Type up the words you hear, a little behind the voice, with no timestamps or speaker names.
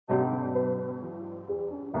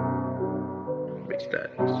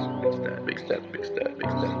stack, big stack, big stack, big stack,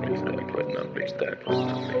 big stack. We putting up big stack, putting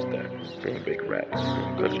up big stack. Doing big racks,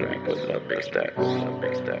 putting up big stack,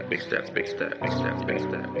 big stack, big stacks, big stack, big stacks, big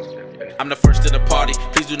stack, big stack. I'm the first to the party.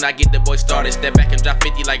 Please do not get the boy started. Step back and drop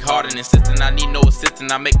 50 like Harden. Insisting I need no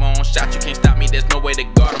assistance. I make my own shot. You can't stop me. There's no way to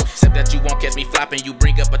guard him. Except that you won't catch me flopping. You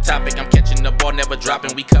bring up a topic. I'm catching the ball, never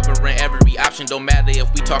dropping. We covering every option. Don't matter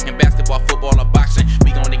if we talking basketball, football, or boxing.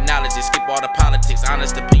 We gon' acknowledge it. Skip all the politics.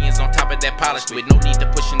 Honest opinions on top of that polished with no need to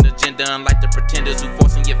push an agenda. Unlike the pretenders who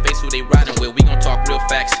force in your face who they riding with. We gon' talk real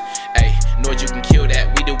facts. Ayy, know you can kill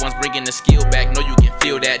that. We the ones bringing the skill back. Know you can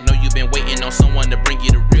feel that. Know you been waiting on someone to bring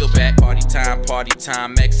you the real back. Party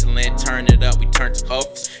time, excellent. Turn it up, we turn it up.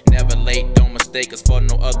 Never late, don't mistake us for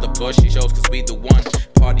no other bullshit shows, cause we the one.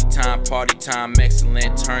 Party time,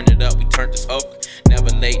 excellent. Turn it up, we turn this up. Never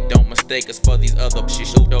late, don't mistake us for these other shit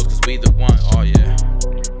shows, cause we the one. Oh yeah.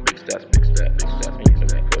 Big stats, big stats, big stats, big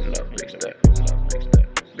stats. Putting up big stats, putting up big stats.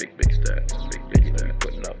 Big stats, big stats.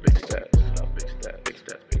 Putting up big stats, putting up big stats, big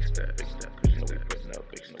stats, big stats, big stats. Putting up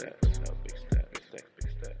big stats, putting up big stats, big stats, big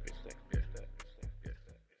stats, big stats, big stats.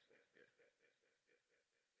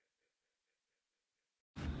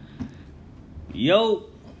 Yo,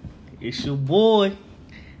 it's your boy,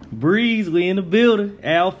 Breeze. We in the building.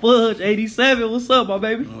 Al Fudge, 87. What's up, my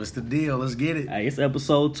baby? What's the deal? Let's get it. Hey, it's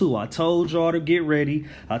episode 2. I told y'all to get ready.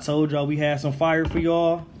 I told y'all we had some fire for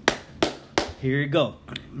y'all. Here you go.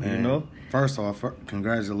 Man, you know? First off,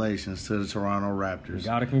 congratulations to the Toronto Raptors.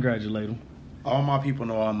 Gotta congratulate them. All my people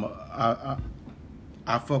know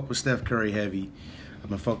I fuck with Steph Curry heavy. I've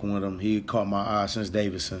been fucking with him. He caught my eye since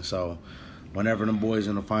Davidson. So whenever them boys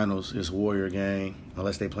in the finals, it's Warrior gang,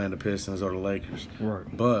 unless they playing the Pistons or the Lakers. Right.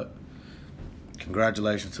 But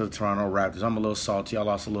congratulations to the Toronto Raptors. I'm a little salty. I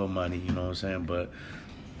lost a little money, you know what I'm saying? But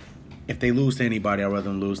if they lose to anybody, I'd rather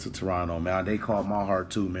them lose to Toronto, man. They caught my heart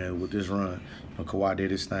too, man, with this run. You know, Kawhi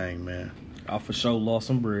did his thing, man. I for sure lost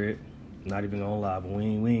some bread. Not even gonna lie, but we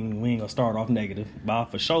ain't gonna start off negative. But I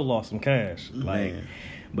for sure lost some cash. Like, Man.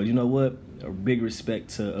 but you know what? A big respect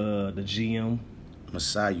to the GM,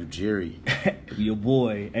 Masai Ujiri. your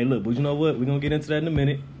boy. Hey, look, but you know what? We're gonna get into that in a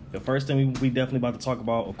minute. The first thing we definitely about to talk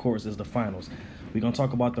about, of course, is the finals. We're gonna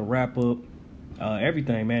talk about the wrap up,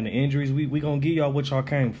 everything, man. The injuries. We gonna give y'all what y'all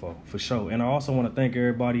came for sure. And I also want to thank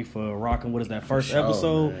everybody for rocking with us that first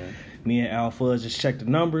episode. Man. Me and Al Fudge just checked the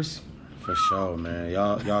numbers. For sure, man.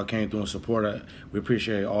 Y'all came through and supported. We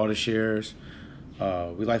appreciate all the shares.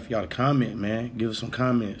 We like for y'all to comment, man. Give us some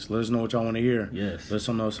comments. Let us know what y'all want to hear. Yes. Let us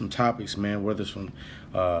know some topics, man. Whether it's from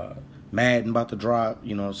Madden about to drop,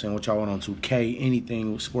 you know what I'm saying, what y'all want on 2K,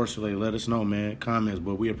 anything sports related, let us know, man. Comments.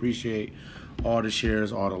 But we appreciate all the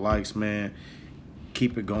shares, all the likes, man.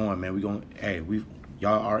 Keep it going, man.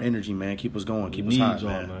 Y'all our energy, man. Keep us going. Keep us hot,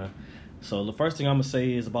 man. So the first thing I'm gonna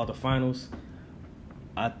say is about the finals.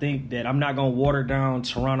 I think that I'm not gonna water down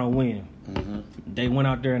Toronto win. Mm-hmm. They went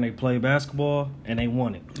out there and they played basketball and they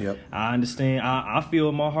won it. Yep. I understand. I feel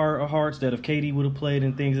in my heart of hearts that if KD would have played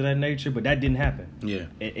and things of that nature, but that didn't happen. Yeah.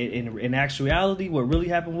 In actuality, what really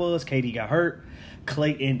happened was KD got hurt.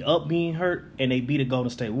 Clay ended up being hurt, and they beat a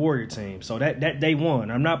Golden State Warrior team. So that they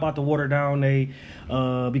won. I'm not about to water down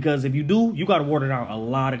because if you do, you got to water down a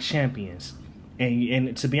lot of champions.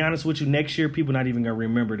 And to be honest with you, next year people not even gonna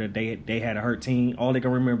remember that they had a hurt team. All they can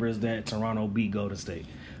remember is that Toronto beat Golden State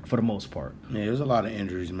for the most part. Yeah, there's a lot of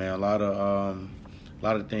injuries, man. A lot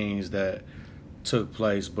of things that took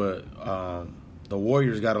place, but the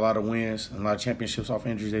Warriors got a lot of wins and a lot of championships off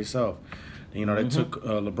injuries themselves. You know, they took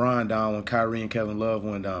LeBron down when Kyrie and Kevin Love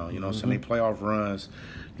went down. You know, so they playoff runs.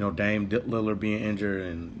 You know, Dame Lillard being injured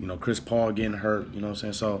and, you know, Chris Paul getting hurt, you know what I'm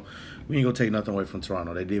saying? So we ain't going to take nothing away from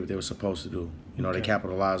Toronto. They did what they were supposed to do. You know, They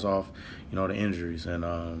capitalized off, you know, the injuries.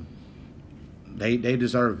 And they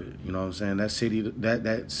deserve it. You know what I'm saying? That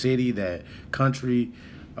city, that country,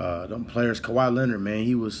 them players, Kawhi Leonard, man,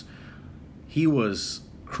 he was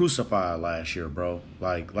crucified last year, bro.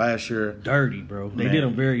 Like, last year. Dirty, bro. They Man, did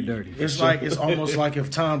him very dirty. It's almost like if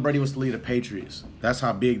Tom Brady was to lead the Patriots. That's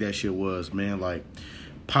how big that shit was, man. Like,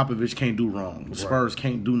 Popovich can't do wrong. The Spurs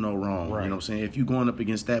can't do no wrong. Right. You know what I'm saying? If you going up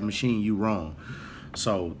against that machine, you wrong.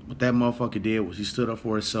 So what that motherfucker did was he stood up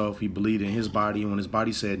for himself. He believed in his body. And when his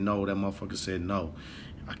body said no, that motherfucker said no.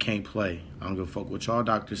 I can't play. I don't give a fuck what y'all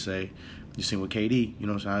doctors say. You seen with KD. You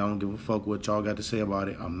know what I'm saying? I don't give a fuck what y'all got to say about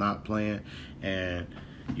it. I'm not playing. And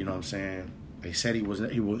you know what I'm saying? They said he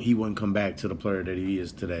wouldn't come back to the player that he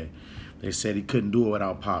is today. They said he couldn't do it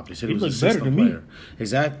without Pop. They said he was a system player.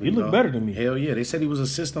 Exactly. He looked better than me. Hell yeah. They said he was a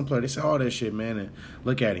system player. They said all that shit, man. And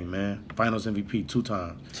look at him, man. Finals MVP 2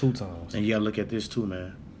 times. 2 times. And you got to look at this too,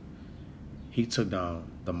 man. He took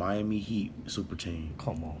down the Miami Heat super team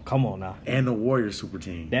Come on now. and the Warriors super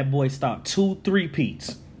team. That boy stopped 2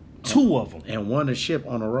 3-peats. 2 of them. And won a ship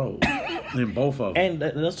on the road in both of them.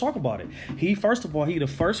 And let's talk about it. He the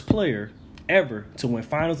first player ever to win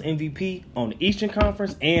Finals MVP on the Eastern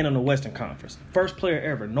Conference and on the Western Conference. First player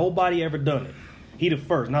ever. Nobody ever done it. He the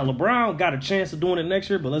first. Now LeBron got a chance of doing it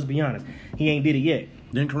next year, but let's be honest, he ain't did it yet.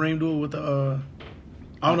 Didn't Kareem do it with the?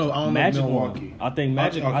 I don't know. Magic Milwaukee. won. I think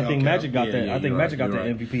Magic. I think Magic got that. I think Magic got that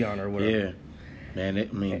MVP honor or whatever. Yeah.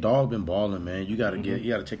 Man, dog been balling, man. You gotta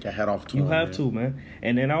you gotta take your hat off to him. You have to, man.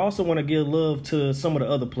 And then I also want to give love to some of the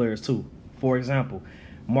other players too. For example,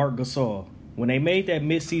 Marc Gasol. When they made that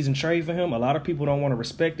midseason trade for him, a lot of people don't want to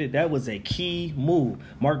respect it. That was a key move.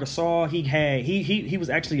 Marc Gasol, he was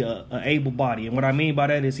actually a able body, and what I mean by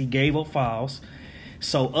that is he gave up fouls,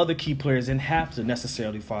 so other key players didn't have to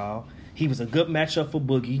necessarily foul. He was a good matchup for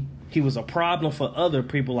Boogie. He was a problem for other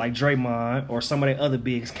people like Draymond or some of the other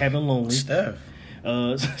bigs, Kevin Looney. Steph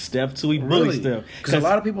too. He bullied Steph. Because a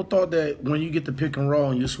lot of people thought that when you get the pick and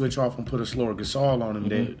roll and you switch off and put a slower Gasol on him,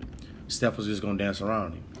 that Steph was just going to dance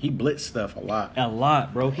around him. He blitzed Steph a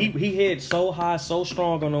lot. Bro. He hit so high, so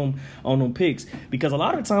strong on them picks because a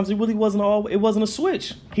lot of times it really wasn't a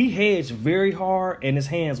switch. He hedged very hard and his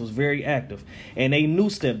hands was very active. And they knew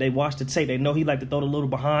Steph. They watched the tape. They know he liked to throw the little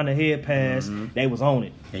behind the head pass. They was on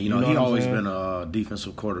it. And he always been a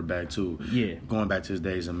defensive quarterback too. Yeah. Going back to his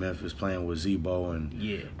days in Memphis, playing with Zebo and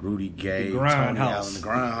Rudy Gay, the Tony Grindhouse. Allen, the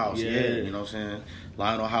Grindhouse. Yeah, you know what I'm saying?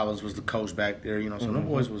 Lionel Hollins was the coach back there. You know, so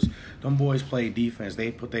them boys played defense. They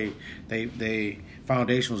put they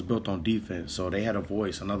foundation was built on defense. So they had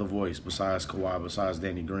another voice besides Kawhi, besides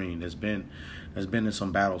Danny Green. That's been in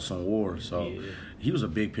some battles, some wars. So he was a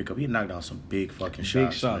big pickup. He knocked down some big fucking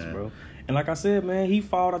shots. Big shots, man. bro. And like I said, man, he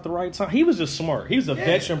fouled at the right time. He was just smart. He was a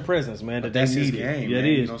veteran presence, man. That's his game. Yeah, man. it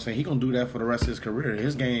is. You know what I'm saying? He gonna do that for the rest of his career.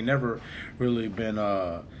 His game never really been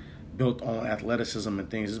built on athleticism and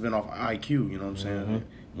things. It's been off IQ. You know what I'm saying?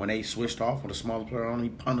 When they switched off with a smaller player on, he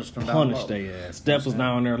punished them down low. Punished their ass. Steph was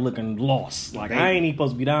down there looking lost. Like, I ain't even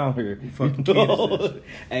supposed to be down here. Fucking kid.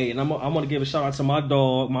 Hey, and I'm gonna give a shout out to my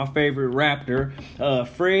dog, my favorite Raptor,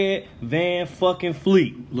 Fred Van fucking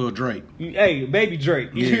Fleet. Lil Drake. Hey, baby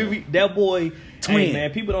Drake. You hear me? That boy, Twin. Hey,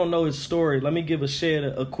 man, people don't know his story. Let me shed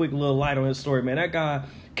a quick little light on his story, man. That guy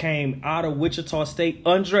came out of Wichita State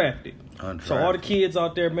undrafted. So all the kids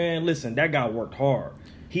out there, man, listen, that guy worked hard.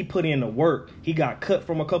 He put in the work. He got cut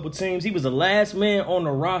from a couple teams. He was the last man on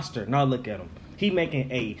the roster. Now look at him. He making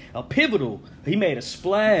a pivotal. He made a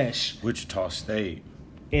splash. Wichita State.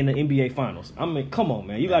 In the NBA Finals. I mean, come on,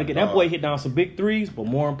 man. You got to get that boy hit down some big threes, but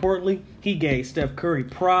more importantly, he gave Steph Curry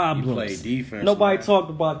problems. He played defense. Nobody talked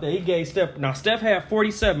about that. He gave Steph. Now, Steph had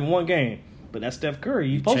 47 one game, but that's Steph Curry.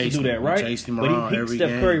 You're supposed to do that, right? Chased him around every Steph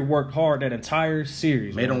game. Curry worked hard that entire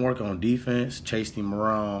series. Made him work on defense, chased him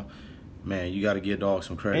around. Man, you got to give dog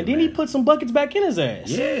some credit. And then he put some buckets back in his ass.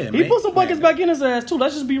 Yeah, he put some buckets back in his ass too.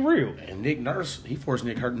 Let's just be real. And Nick Nurse, he forced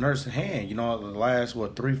Nick Nurse's hand. You know, the last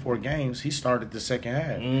 3-4 games, he started the second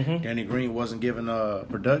half. Danny Green wasn't giving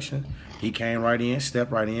production. He came right in,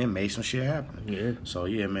 stepped right in, made some shit happen. Yeah. So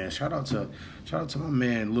yeah, man, shout out to my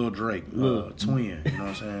man Lil Drake, twin. You know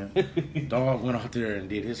what I'm saying? Dog went out there and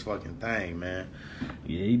did his fucking thing, man.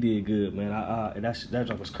 Yeah, he did good, man. That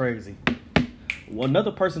joke was crazy. Well,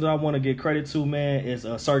 another person that I want to give credit to, man, is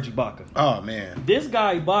Serge Ibaka. Oh man, this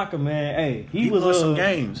guy Ibaka, man, hey, he was won some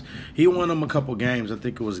games. He won them a couple games. I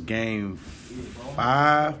think it was game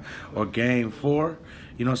 5 or game 4.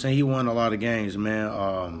 You know what I'm saying? He won a lot of games,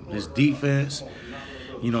 man. His defense,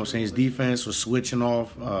 you know what I'm saying? His defense was switching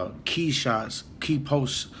off key shots, key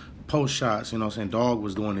post shots, you know what I'm saying? Dog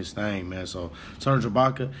was doing his thing, man. So, Serge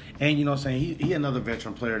Ibaka, and you know what I'm saying? He another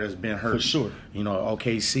veteran player that's been hurt. For sure. You know,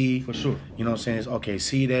 OKC. For sure. You know what I'm saying? His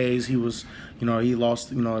OKC days, he was, you know, he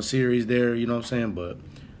lost, you know, a series there, you know what I'm saying? But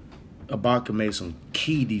Ibaka made some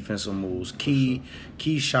key defensive moves, key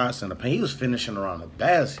shots in the paint. He was finishing around the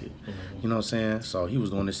basket. You know what I'm saying? So, he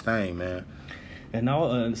was doing his thing, man. And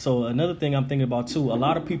now, so another thing I'm thinking about, too, a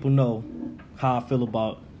lot of people know how I feel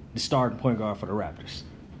about the starting point guard for the Raptors.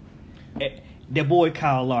 That boy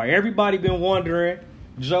Kyle Lowry. Everybody been wondering,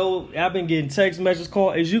 Joe, I've been getting text messages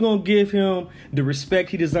called, is you going to give him the respect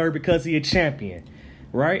he deserves because he a champion?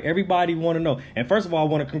 Right? Everybody want to know. And first of all, I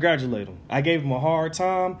want to congratulate him. I gave him a hard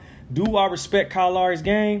time. Do I respect Kyle Lowry's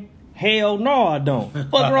game? Hell no, I don't.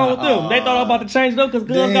 What's wrong with them? They thought I was about to change it up because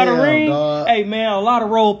Gun got a ring. Dog. Hey, man, a lot of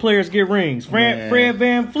role players get rings. Fred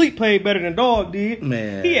Van Fleet played better than Dog did.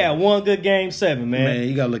 Man. He had one good game 7, man. Man,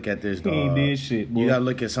 you got to look at this, dog. He ain't did shit, boy. You got to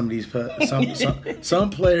look at some of these some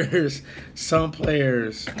players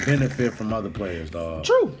benefit from other players, dog.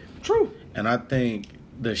 True. And I think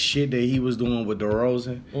the shit that he was doing with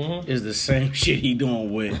DeRozan is the same shit he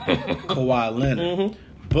doing with Kawhi Leonard.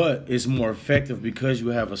 But it's more effective because you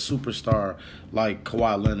have a superstar like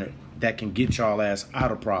Kawhi Leonard that can get y'all ass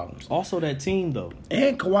out of problems. Also, that team, though.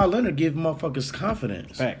 And Kawhi Leonard give motherfuckers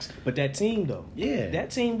confidence. Facts. But that team, though. Yeah.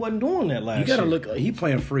 That team wasn't doing that last year. You gotta look. He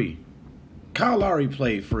playing free. Kyle Lowry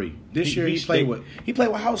played free. This year he played with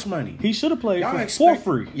house money. He should have played for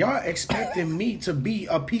free. Y'all expecting me to be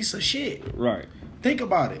a piece of shit. Right. Think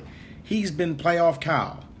about it. He's been playoff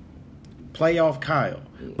Kyle.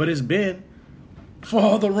 But it's been for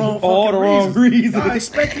all the wrong reasons. Y'all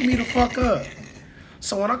expecting me to fuck up.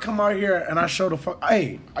 So when I come out here and I show the fuck,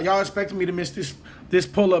 hey, y'all expecting me to miss this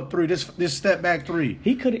pull up three, this step back three?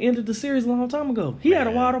 He could have ended the series a long time ago. He had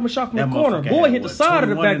a wide open shot from the corner. Boy hit the side of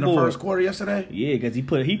the backboard. In the first quarter yesterday. Yeah, because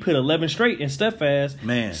he put 11 straight in step fast.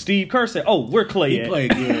 Man, Steve Kerr said, "Oh, where Clay at?" He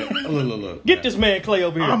played good. Look. Get this man Clay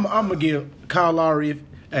over here. I'm gonna give Kyle Lowry.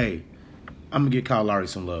 I'm gonna give Kyle Lowry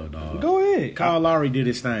some love, dog. Go ahead. Kyle Lowry did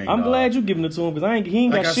his thing. I'm glad you giving it to him because he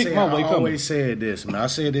ain't got shit my way coming. I always said this, man. I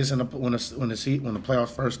said this when the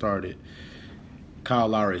playoffs first started. Kyle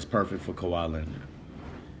Lowry is perfect for Kawhi Leonard.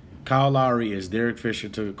 Kyle Lowry is Derek Fisher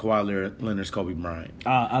to Kawhi Leonard's Kobe Bryant.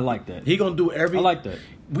 I like that. He gonna do every. I like that.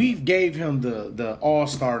 We've gave him the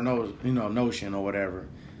all-star notion or whatever,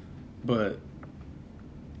 but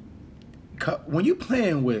when you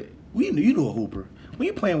playing with you know a hooper. When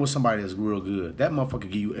you're playing with somebody that's real good, that motherfucker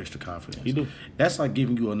give you extra confidence. You do. That's like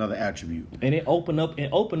giving you another attribute. And it opened up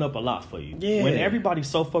a lot for you. Yeah. When everybody's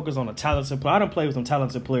so focused on a talented player. I done played with some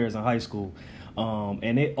talented players in high school.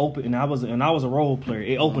 And it opened, and I was a role player.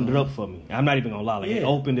 It opened it up for me. I'm not even gonna lie, it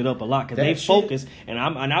opened it up a lot because they focused, and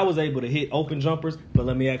I was able to hit open jumpers. But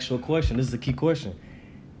let me ask you a question. This is a key question: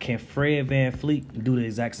 can Fred VanVleet do the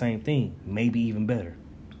exact same thing? Maybe even better.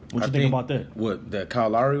 What you think about that? What that Kyle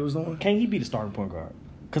Lowry was doing? Can he be the starting point guard?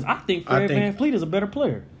 Because I think Fred VanVleet is a better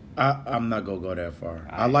player. I'm not gonna go that far.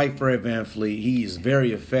 I like Fred VanVleet. He's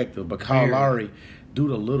very effective, but Kyle Lowry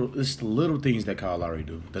do it's the little things that Kyle Lowry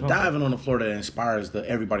do. The diving on the floor that inspires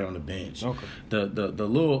everybody on the bench. Okay. The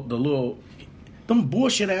little them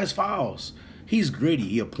bullshit ass fouls. He's gritty.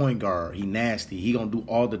 He a point guard. He nasty. He gonna do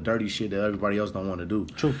all the dirty shit that everybody else don't want to do.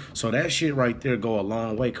 True. So that shit right there go a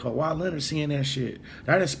long way. Kawhi Leonard seeing that shit,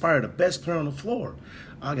 that inspired the best player on the floor.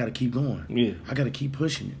 I gotta keep going. Yeah. I gotta keep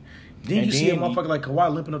pushing it. Then you see a motherfucker like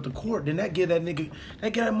Kawhi limping up the court. Then that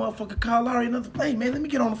motherfucker Kyle Lowry another play. Man, let me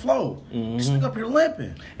get on the floor. This nigga up here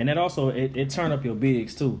limping. And that also it turned up your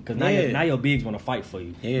bigs too, because now your bigs want to fight for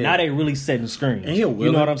you. Yeah. Now they really setting screens. And you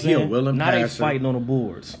know what I'm saying? He a willing now passer. They fighting on the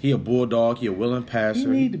boards. He a bulldog. He a willing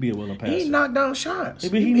passer. He need to be a willing passer. He knocked down shots.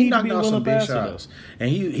 But he knocked down some big passer, shots. And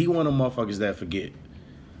he one of them motherfuckers that forget.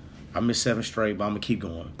 I missed 7 straight, but I'm gonna keep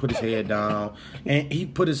going. Put his head down, and he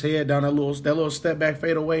put his head down. That little step back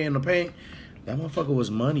fade away in the paint. That motherfucker was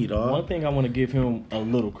money, dog. One thing I want to give him a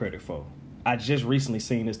little credit for. I just recently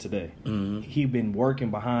seen this today. He been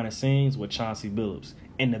working behind the scenes with Chauncey Billups.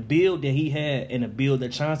 And the build that he had and the build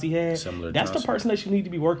that Chauncey had, that's the person that you need to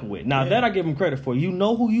be working with. Now, that I give him credit for. You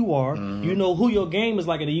know who you are. You know who your game is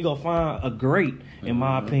like, and then you go find a great, in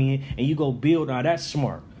my opinion, and you go build. Now, that's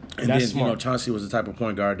smart. And that's smart. Chauncey was the type of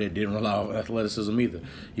point guard that didn't rely on athleticism either.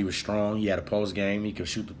 He was strong. He had a post game. He could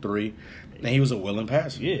shoot the three. And he was a willing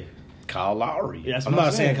passer. Yeah. Kyle Lowry. I'm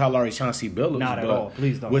not saying Kyle Lowry, Chauncey Billups. Not at all.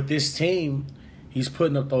 Please don't. With this team, he's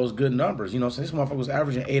putting up those good numbers. You know what I'm saying? This motherfucker was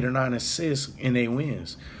averaging 8 or 9 assists in 8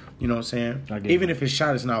 wins. You know what I'm saying? Even if his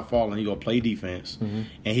shot is not falling, he gonna play defense and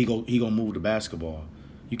he gonna move the basketball.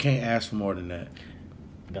 You can't ask for more than that.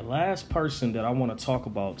 The last person that I want to talk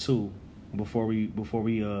about too, before we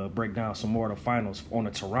break down some more of the finals on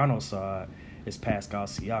the Toronto side, is Pascal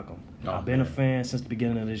Siakam. I've been a fan since the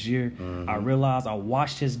beginning of this year. I realized I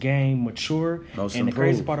watched his game mature, and the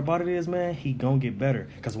crazy part about it is, man, he gonna get better.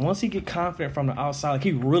 Because once he get confident from the outside, like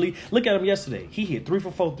he really look at him yesterday. He hit 3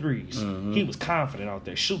 for 4 threes. He was confident out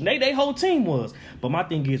there shooting. They whole team was. But my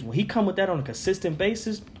thing is, when he come with that on a consistent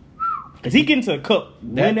basis, because he get into a cup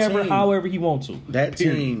whenever, however he wants to. That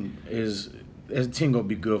team gonna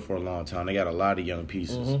be good for a long time. They got a lot of young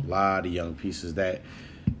pieces. That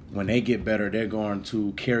when they get better, they're going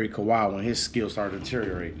to carry Kawhi when his skills start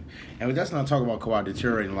deteriorating. And that's not talking about Kawhi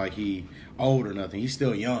deteriorating like he old or nothing. He's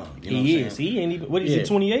still young. You know he is. He ain't even, what is he,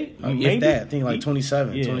 28? If that, I think like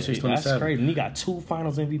 27, 26, 27. That's crazy. And he got 2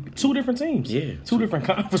 finals MVP. 2 different teams. Yeah. 2 different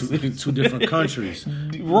conferences. 2 different countries.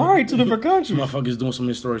 Right, 2 different countries. Motherfuckers doing some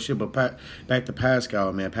historic shit. But back to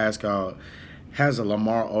Pascal, man. Pascal has a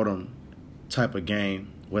Lamar Odom type of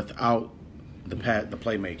game without the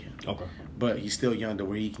playmaking. Okay. but he's still young to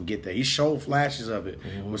where he can get there. He showed flashes of it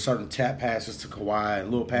with certain tap passes to Kawhi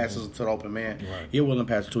and little passes to the open man. Right. He's a willing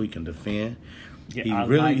passer too. He can defend. Yeah,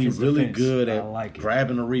 He's really good I at like it.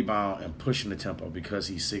 grabbing the rebound and pushing the tempo because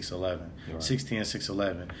he's 6'11", Right. 6'10",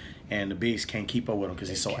 6'11", and the bigs can't keep up with him because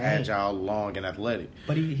he's so can't. agile, long, and athletic.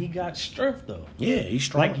 But he got strength though. Yeah, he's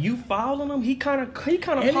strong. Like you fouling him, he kind of and he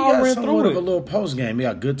got powering somewhat through of a it. little post game. He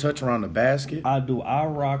got good touch around the basket. I do. I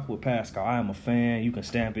rock with Pascal. I am a fan. You can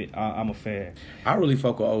stamp it. I'm a fan. I really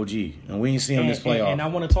fuck with OG, and we ain't seen him this playoff. And I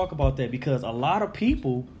want to talk about that because a lot of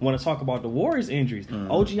people want to talk about the Warriors' injuries.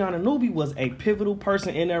 OG Anunoby was a pivotal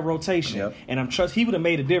person in that rotation, Yep. and he would have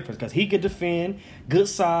made a difference because he could defend, good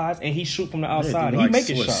size, and he shoot from the outside. Yeah, He make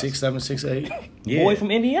his what, shots. 6'7", 6'8"? Yeah. Boy from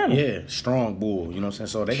Indiana. Yeah, strong bull. You know what I'm saying?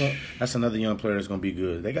 So that's another young player that's gonna be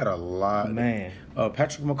good. They got a lot. Man.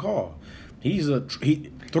 Patrick McCaw, he's a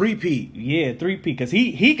three-peat. Yeah, 3P because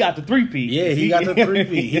he got the 3P. Yeah, he got the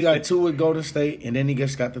 3-peat. He got 2 with Golden State, and then he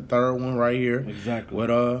just got the third one right here. Exactly.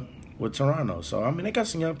 With Toronto. So I mean, they got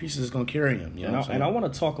some young pieces that's gonna carry him. You know what I'm saying? And I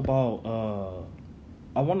want to talk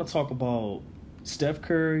about Steph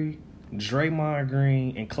Curry, Draymond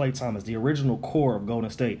Green, and Klay Thomas, the original core of Golden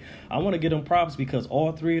State. I want to give them props because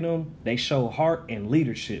all three of them, they show heart and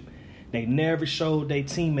leadership. They never showed their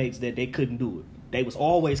teammates that they couldn't do it. They was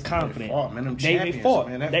always confident. They fought, man. Them They champions, fought.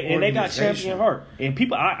 man. That And they got organization. champion heart. And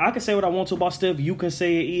people, I can say what I want to about Steph. You can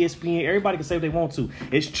say it, ESPN. Everybody can say what they want to.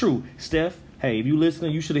 It's true. Steph, hey, if you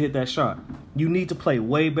listening, you should have hit that shot. You need to play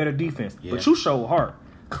way better defense. Yeah. But you show heart.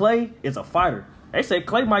 Klay is a fighter. They say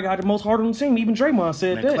Klay might got the most heart on the team. Even Draymond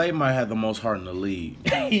said Man, that. Klay might have the most heart in the league.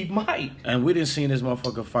 He might. And we didn't see this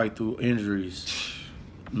motherfucker fight through injuries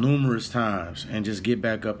numerous times and just get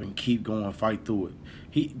back up and keep going, fight through it.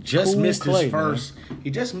 He just Cool missed Klay, his first.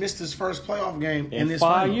 He just missed his first playoff game in this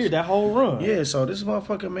 5 finals. years, that whole run. Yeah, so this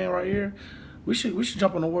motherfucker man right here, we should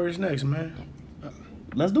jump on the Warriors next, man.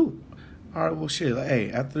 Let's do it. All right, well shit.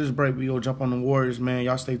 Hey, after this break, we go jump on the Warriors, man.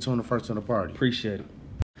 Y'all stay tuned to First in the Party. Appreciate it.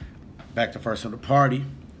 Back to First in the Party.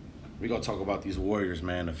 We gonna talk about these Warriors,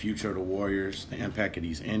 man. The future of the Warriors, the impact of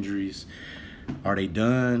these injuries. Are they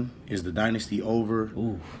done? Is the dynasty over?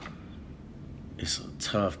 Ooh. It's a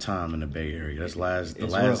tough time in the Bay Area. That's the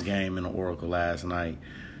It's last rough. game in the Oracle last night.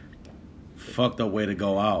 Fucked up way to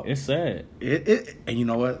go out. It's sad. And you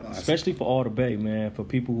know what? Especially for all the Bay, man. For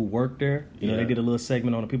people who work there. You know, Yeah. they did a little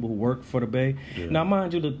segment on the people who work for the Bay. Yeah. Now,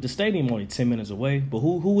 mind you, the stadium only 10 minutes away. But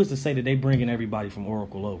who is to say that they bringing everybody from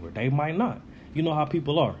Oracle over? They might not. You know how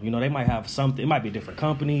people are. You know, they might have something. It might be a different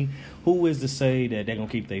company. Who is to say that they're going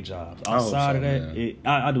to keep their jobs? I hope Outside of so, that, man.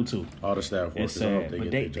 I do too. All the staff It's workers, I hope sad. they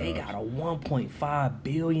But get they their got jobs. a $1.5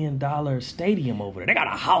 billion stadium over there. They got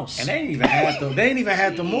a house. And they ain't even had to. They ain't even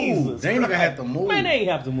had to move. Jesus They ain't even Christ. had to move. Man, they ain't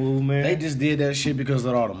have to move, man. They just did that shit because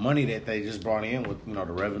of all the money that they just brought in with, you know,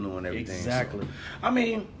 the revenue and everything. Exactly. So, I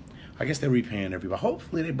mean, I guess they're repaying everybody.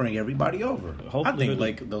 Hopefully, they bring everybody over. Hopefully I think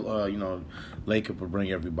they do. Laker will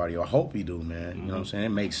bring everybody over. I hope he do, man. You know what I'm saying? It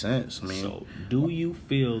makes sense. I mean, So, do you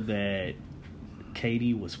feel that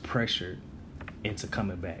KD was pressured into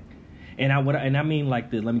coming back? And I mean like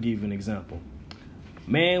this. Let me give you an example.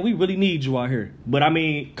 Man, we really need you out here. But I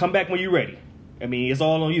mean, come back when you're ready. I mean, it's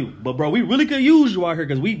all on you. But bro, we really could use you out here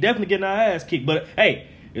because we definitely getting our ass kicked. But hey,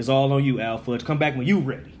 it's all on you, Al Fudge. Come back when you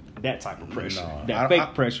ready. That type of pressure. No, that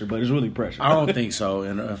fake pressure, but it's really pressure. I don't think so.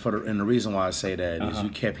 And the reason why I say that is Uh-huh. you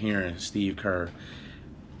kept hearing Steve Kerr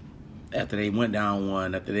after they went down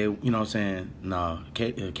one, after they, you know what I'm saying, nah,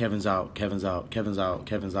 Kevin's out.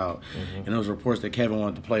 Mm-hmm. And there was reports that Kevin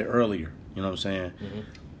wanted to play earlier. You know what I'm saying? Mm-hmm.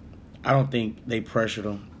 I don't think they pressured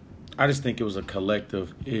him. I just think it was a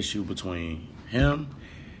collective issue between him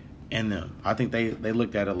and them. I think they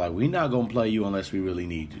looked at it like, we're not going to play you unless we really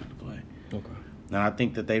need you to play. Okay. And I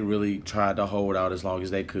think that they really tried to hold out as long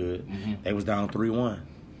as they could. Mm-hmm. They was down 3-1.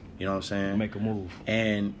 You know what I'm saying? Make a move.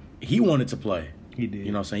 And he wanted to play. He did.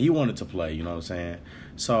 You know what I'm saying? He wanted to play, you know what I'm saying?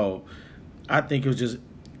 So I think it was just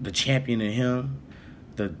the champion in him.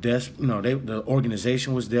 The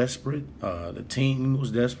organization was desperate. The team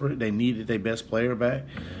was desperate. They needed their best player back.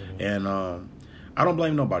 Mm-hmm. And I don't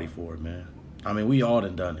blame nobody for it, man. I mean, we all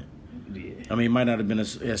done it. Yeah. I mean, it might not have been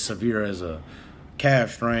as severe as a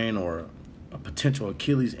calf strain or a potential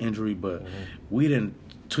Achilles injury, but we didn't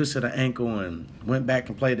twisted an ankle and went back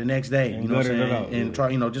and played the next day. And You know what I'm gutted it saying? out, And yeah.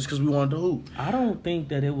 try, just because we wanted to hoop. I don't think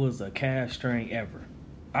that it was a calf strain ever.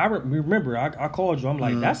 I remember I called you. I'm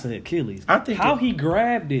like, that's the Achilles. I think how it- he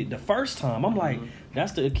grabbed it the first time. I'm like,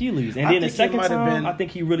 that's the Achilles. And I then the think it second might have time, been- I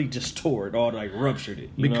think he really just tore it or like ruptured it.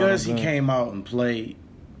 You know what Because I'm he saying? came out and played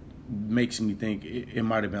makes me think it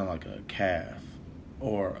might have been like a calf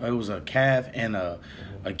or it was a calf and a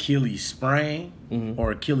Achilles sprain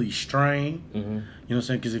or Achilles strain. You know what I'm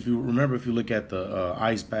saying? Because if you look at the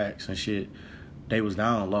ice backs and shit, they was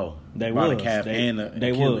down low. They by was. the calf and the They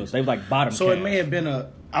Achilles. was. They was like bottom So calf. it may have been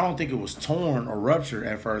I don't think it was torn or ruptured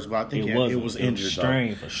at first, but I think it was injured. It was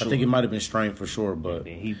strained for sure. I think it might have been strained for sure, but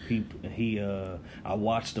I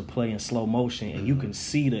watched the play in slow motion, and you can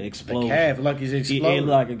see the explosion. the calf like it's exploded. It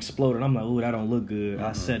like exploded. I'm like, ooh, that don't look good.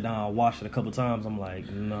 I sat down, I watched it a couple times. I'm like,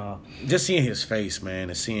 nah. Just seeing his face, man,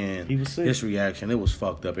 and seeing He was sick. his reaction, it was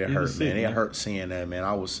fucked up. It He hurt, was sick, man. It man. hurt seeing that, man.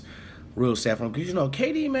 I was real sad for him because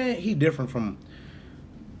KD, man, he different from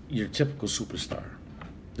your typical superstar.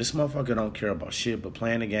 This motherfucker don't care about shit but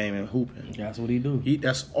playing the game and hooping. That's what he do.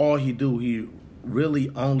 That's all he do. He really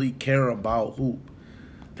only care about hoop.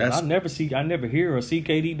 I never hear or see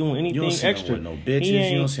KD doing anything You don't see extra. him with no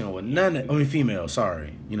bitches. You don't see him with none. Females.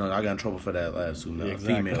 Sorry. I got in trouble for that last 2 minutes.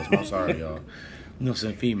 Exactly. Females. I'm sorry, y'all. You know,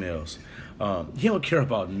 some females. He don't care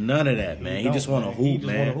about none of that, man. He just want to hoop,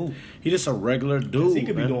 man. He just a regular dude. He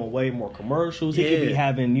could man. be doing way more commercials. Yeah. He could be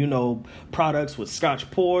having, products with Scotch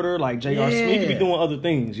Porter, like J.R. Smith. He could be doing other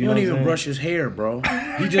things. He don't even brush his hair, bro.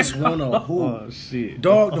 He just want to hoop. Oh, shit.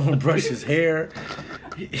 Dog don't brush his hair.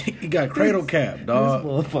 He got cradle cap, dog.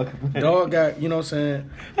 This motherfucker, man. Dog got, you know what I'm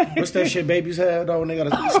saying? What's that shit babies have, dog? When they got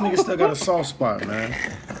this nigga still got a soft spot, man.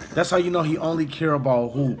 That's how you know he only care about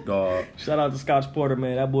hoop, dog. Shout out to Scotch Porter,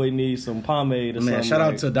 man. That boy needs some pomade or something. Man, shout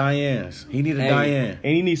out to Diane's. He need a Diane.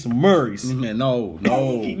 And he needs some Murray's. Man, no.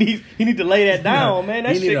 he need to lay that down, man.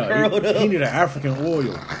 That shit curled up. He need an African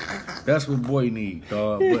oil. That's what boy need,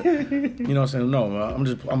 dog. But you know what I'm saying? No, man,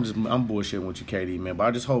 I'm bullshitting with you, KD, man.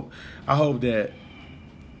 But I hope that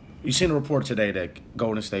you seen a report today that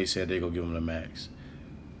Golden State said they're gonna give him the max,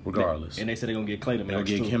 regardless. And they said they're gonna get Klay the They'll max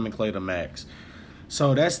get too. him and Klay the max.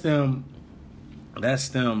 So that's them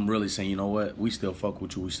really saying, you know what, we still fuck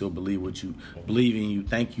with you, we still believe in you,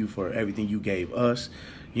 thank you for everything you gave us.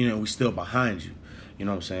 We still behind you. You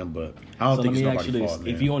know what I'm saying? But I don't think it's nobody's fault,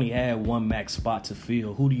 man. If you only had one max spot to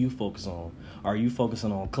fill, who do you focus on? Are you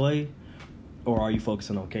focusing on Klay or are you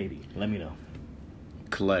focusing on KD? Let me know.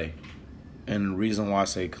 Klay. And the reason why I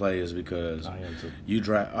say Klay is because I am too.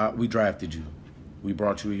 we drafted you. We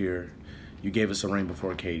brought you here. You gave us a ring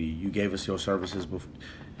before KD. You gave us your services before.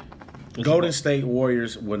 Golden State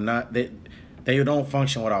Warriors would not. They don't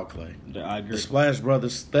function without Klay. I agree. The Splash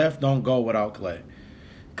Brothers, Steph don't go without Klay.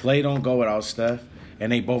 Klay don't go without Steph,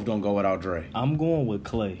 and they both don't go without Dre. I'm going with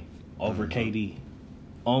Klay over KD.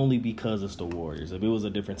 Only because it's the Warriors. If it was a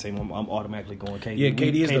different team, I'm automatically going KD. Yeah,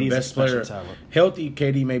 KD is the best player. Talent. Healthy,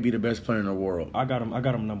 KD may be the best player in the world. I got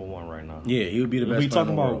him number one right now. Yeah, he would be the If best we player talking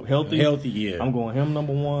in the about world. healthy, yeah. I'm going him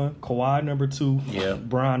number one, Kawhi number two, Yeah.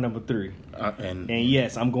 Bron number three. And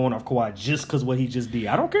yes, I'm going off Kawhi just because what he just did.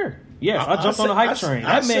 I don't care. Yes, I jumped on the hype train.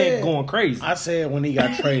 I That man said- going crazy. I said when he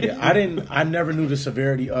got traded, I never knew the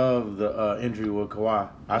severity of the injury with Kawhi.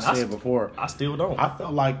 I said before. I still don't. I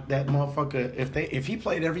felt like that motherfucker. If he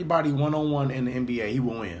played everybody 1-on-1 in the NBA, he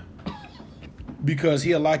would win. Because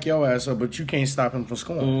he'll lock your ass up, but you can't stop him from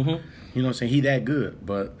scoring. Mm-hmm. You know what I'm saying? He that good.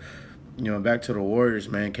 But back to the Warriors,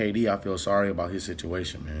 man. KD, I feel sorry about his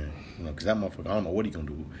situation, man. Because that motherfucker, I don't know what he gonna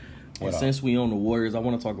do. And since we on the Warriors, I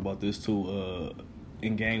want to talk about this too.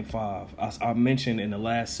 In Game 5, I mentioned in the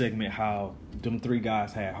last segment how them three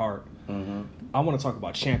guys had heart. Mm-hmm. I want to talk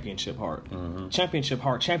about championship heart. Mm-hmm. Championship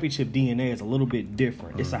heart, championship DNA is a little bit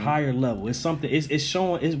different. It's a higher level. It's something. It's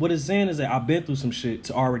showing. What it's saying is that I've been through some shit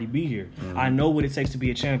to already be here. I know what it takes to be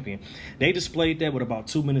a champion. They displayed that with about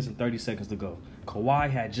 2 minutes and 30 seconds to go. Kawhi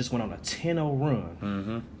had just went on a 10-0 run.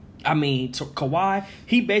 Mm-hmm. I mean, to Kawhi,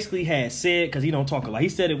 he basically had said, because he don't talk a lot, he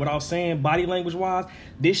said it without saying body language-wise,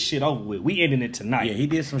 this shit over with. We ending it tonight. Yeah, he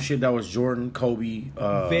did some shit that was Jordan, Kobe.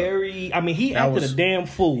 He acted a damn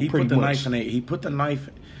fool. He pretty put the much. knife in he put the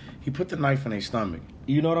knife in their stomach.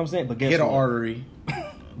 You know what I'm saying? But guess Hit an what? artery,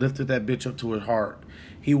 lifted that bitch up to his heart.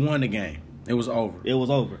 He won the game. It was over. It was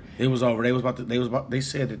over. It was over. They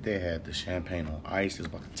said that they had the champagne on ice. They was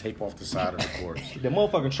about to tape off the side of the court. The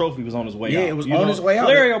motherfucking trophy was on his way out. Yeah, it was on his way out.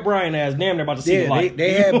 Larry O'Brien ass damn near about to see the Yeah, light.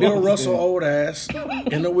 they had Bill Russell old ass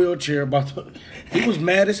in the wheelchair he was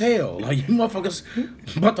mad as hell. Like, you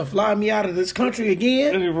motherfuckers about to fly me out of this country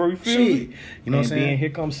again? You feel me? Shit. You know what I'm And saying? then here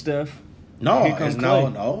comes Steph. No, Here comes it's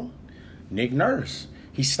Klay. no. Nick Nurse.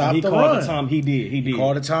 He stopped He the called run. the time. He did. He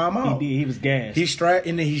called the timeout. He did. He was gassed.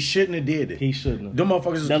 And then he shouldn't have did it. He shouldn't have. Them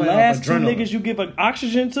motherfuckers was The playing last off two adrenaline. niggas you give an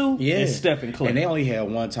oxygen to is Steph and Klay. And they only had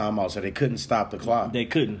one timeout, so they couldn't stop the clock. They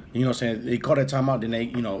couldn't. You know what I'm saying? They called that timeout, then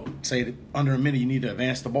they, say that under a minute you need to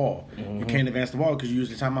advance the ball. You can't advance the ball because you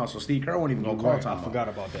used the timeout. So Steve Kerr wasn't even going to call Right, timeout. I forgot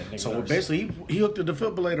about that. Nigga So Nurse. basically, he hooked the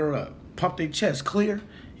defibrillator up. pump their chest clear.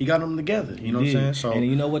 He got them together. You know what I'm saying? So, and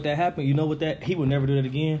you know what that happened? You know what that he would never do that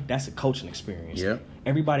again. That's a coaching experience. Yeah.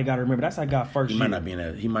 Everybody got to remember that's how I got first. He might not be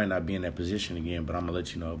in that position again, but I'm gonna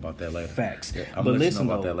let you know about that later. Facts. Yeah, But listen,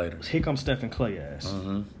 about that later. Here comes Stephen Clay ass.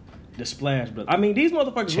 Mm-hmm. The Splash Brothers. I mean, these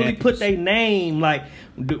motherfuckers really put their name, like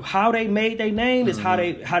how they made their name is how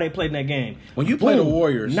they played in that game. When you play the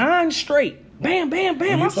Warriors, 9 straight, bam, bam,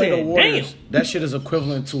 bam. when I you play said, the Warriors, damn. that shit is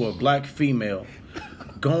equivalent to a black female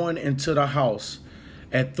going into the house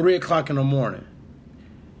at 3:00 in the morning.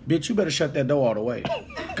 Bitch, you better shut that door all the way,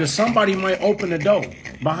 cause somebody might open the door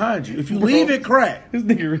behind you. If you leave it cracked, This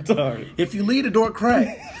nigga retarded. if you leave the door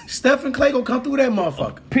cracked, Stephen Clay gonna come through that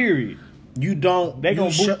motherfucker. Period. You don't. They gonna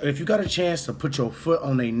if you got a chance to put your foot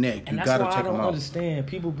on their neck, And you that's gotta why I take them don't out. understand.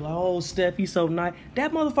 People be like, "Oh, Steph, he's so nice."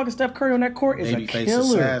 That motherfucker Steph Curry on that court is a Babyface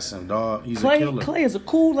killer. assassin, dog. He's a killer. Clay is a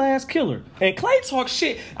cool ass killer, and Clay talk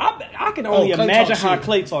shit. I can only Klay imagine talk how shit.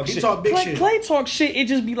 Clay talk He shit. talk big shit. Clay talk shit. It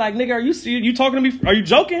just be like, nigga, are you serious? You talking to me? Are you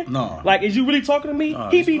joking? No. Like, is you really talking to me? No,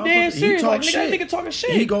 He this be dead motherfucker- he serious. talk Like, nigga, shit. that nigga talking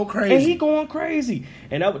shit. He go crazy. and he going crazy.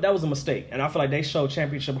 And that was a mistake. And I feel like they showed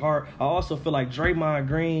championship heart. I also feel like Draymond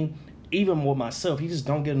Green. Even with myself, he just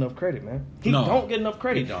don't get enough credit, man. He No. don't get enough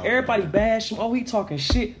credit. He don't, Everybody man. bash him. Oh, he talking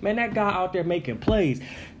shit. Man, that guy out there making plays.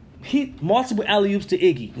 He multiple alley-oops to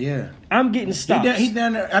Iggy. Yeah. I'm getting stops. He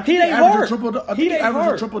down there. I He think he ain't averaged hard. a triple. I He think he ain't averaged a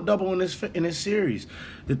hard. triple double in this series.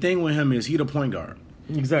 The thing with him is he the point guard.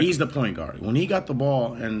 Exactly. He's the point guard. When he got the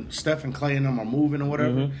ball and Steph and Clay and them are moving or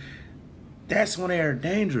whatever, Mm-hmm. that's when they're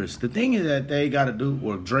dangerous. The thing is that they got to do,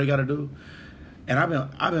 or Dre got to do, and I've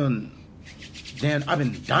been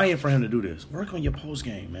dying for him to do this. Work on your post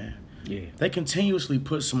game, man. Yeah. They continuously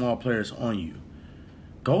put small players on you.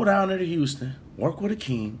 Go down to Houston, work with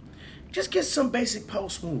Akeem, just get some basic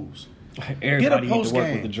post moves. Everybody Get a need post to work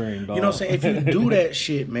game. with the dream, dog. You know what I'm saying? If you do that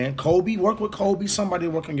shit, man, Kobe, work with Kobe. Somebody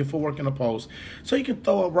work on your footwork in the post, so you can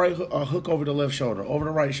throw a hook over the left shoulder, over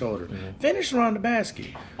the right shoulder, finish around the basket.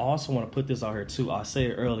 I also want to put this out here too. I said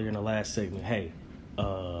it earlier in the last segment. Hey,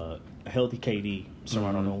 a healthy KD,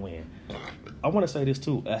 Toronto don't win. I want to say this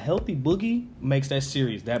too. A healthy Boogie makes that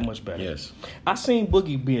series that much better. Yes. I seen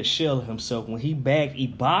Boogie be a shell of himself when he bagged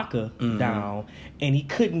Ibaka down and he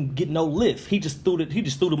couldn't get no lift. He just threw the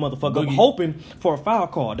motherfucker up, Boogie- hoping for a foul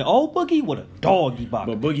call. The old Boogie would have dogged Ibaka.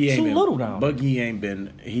 But Boogie ain't too been. little down. Boogie ain't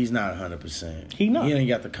been. He's not 100%. He not. He ain't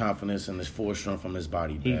got the confidence and his full strength from his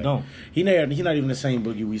body back. He don't. He not even the same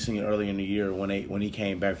Boogie we seen earlier in the year when he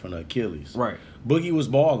came back from the Achilles. Right. Boogie was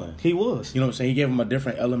balling. He was. You know what I'm saying? He gave him a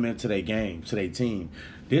different element to their game, to their team.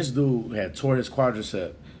 This dude had tore his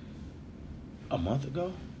quadricep a month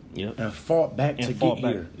ago Yep. and fought back to get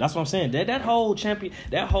here. That's what I'm saying. That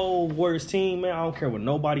whole Warriors team, man, I don't care what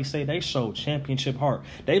nobody say. They showed championship heart.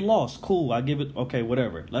 They lost, cool. I give it okay,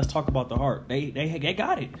 whatever. Let's talk about the heart. They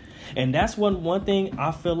got it, and that's one thing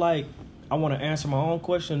I feel like I want to answer my own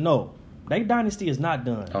question. No, their dynasty is not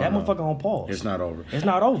done. Oh, that no. motherfucker on pause. It's not over. It's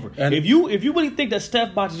not over. And- if you really think that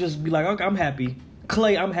Steph about to just be like, okay, I'm happy,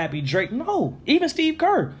 Clay, I'm happy, Drake, no, even Steve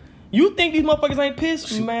Kerr. You think these motherfuckers ain't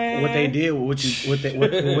pissed, man? What they did, what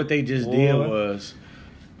they just Boy. did was,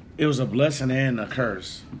 it was a blessing and a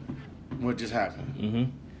curse. What just happened?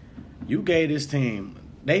 Mm-hmm. You gave this team.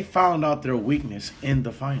 They found out their weakness in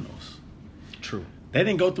the finals. True. They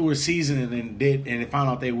didn't go through a season and they found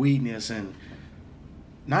out their weakness, and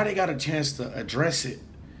now they got a chance to address it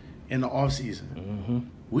in the offseason. Mm-hmm.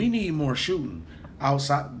 We need more shooting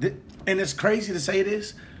outside, and it's crazy to say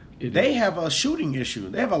this. It They is. have a shooting issue.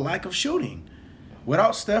 They have a lack of shooting.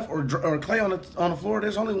 Without Steph or Clay on the floor,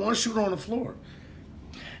 there's only one shooter on the floor.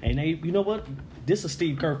 And you know what? This is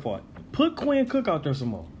Steve Kerr fault. Put Quinn Cook out there some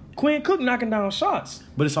more. Quinn Cook knocking down shots.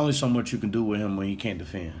 But it's only so much you can do with him when he can't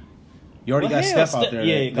defend. You already Well, got hell, Steph out Steph- there.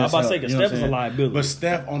 yeah, that- I was that's about to say, help, 'cause you know what Steph is I'm a saying? liability. But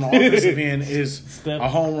Steph on the offensive end is Steph- a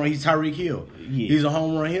home run. He's Tyreek Hill. Yeah. He's a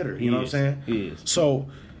home run hitter. You know what I'm saying? He is. So,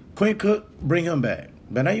 Quinn Cook, bring him back.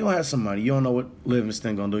 But now you don't have some money. You don't know what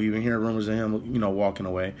Livingston gonna do. You've been hearing rumors of him, walking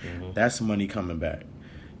away. Mm-hmm. That's money coming back.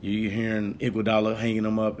 You're hearing Iguodala hanging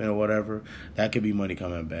him up and whatever. That could be money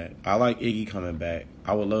coming back. I like Iggy coming back.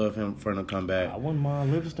 I would love for him to come back. I wouldn't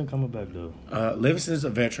mind Livingston coming back though. Livingston's a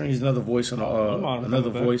veteran. He's another voice in the, I wouldn't mind him another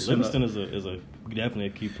coming back. voice. Livingston is a definitely a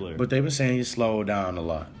key player. But they've been saying he's slowed down a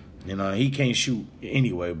lot. You know, he can't shoot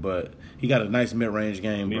anyway, but he got a nice mid-range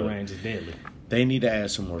game. mid but range is deadly. They need to add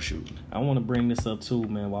some more shooting. I want to bring this up too,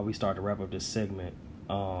 man. While we start to wrap up this segment,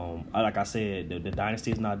 like I said, the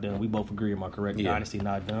dynasty is not done. We both agree. Am I correct? The Yeah. dynasty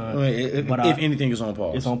not done. I mean, But if anything, it's on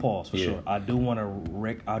pause. It's on pause for Yeah. sure. I do want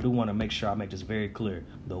to make sure I make this very clear.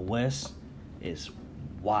 The West is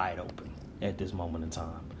wide open at this moment in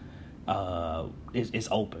time. It's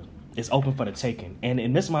open. It's open for the taking.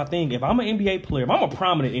 And this is my thing. If I'm an NBA player, if I'm a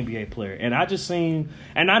prominent NBA player, and I just seen,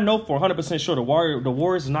 and I know for 100% sure the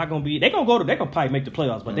Warriors is not going to be, they're going to probably make the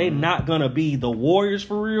playoffs, but they're not going to be the Warriors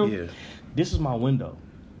for real. Yeah. This is my window.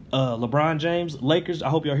 LeBron James, Lakers, I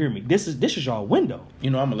hope y'all hear me. This is y'all window. You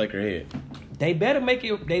know I'm a Laker head. They better make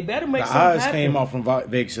it. They better make The something odds happen. came off from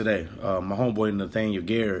Vegas today. My homeboy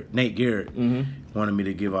Nate Garrett, wanted me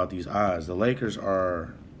to give out these odds. The Lakers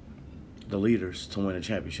are the leaders to win a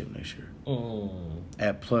championship next year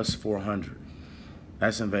at plus 400.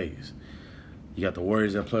 That's in Vegas. You got the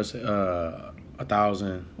Warriors at plus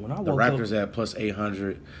 1,000. The Raptors at plus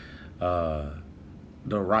 800. The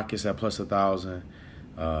Rockets at plus 1,000.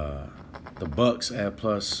 The Bucks at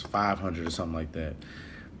plus 500 or something like that.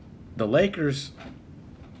 The Lakers,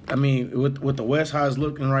 I mean, with the West how it's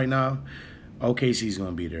looking right now, OKC's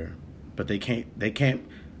going to be there. But they can't,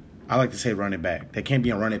 I like to say run it back. They can't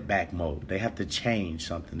be in run it back mode. They have to change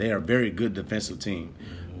something. They are a very good defensive team.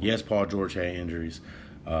 Yes, Paul George had injuries.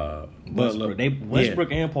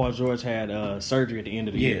 Westbrook and Paul George had surgery at the end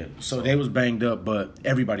of the year. So they was banged up, but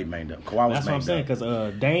everybody banged up. Kawhi was That's what I'm banged saying, up.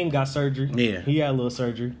 because Dame got surgery. Yeah. He had a little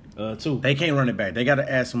surgery, too. They can't run it back. They got to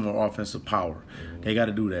add some more offensive power. They got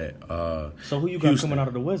to do that. So who you got coming out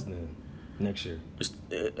of the West then next year?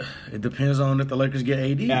 It depends on if the Lakers get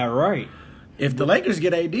AD. Yeah, right. If the Lakers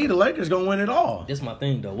get AD, the Lakers going to win it all. This is my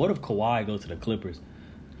thing, though. What if Kawhi goes to the Clippers?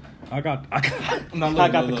 I got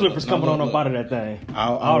the Clippers coming on up out of that thing.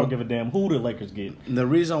 I don't give a damn who the Lakers get. The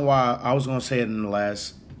reason why I was going to say it in the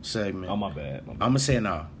last segment. Oh, my bad. I'm going to say it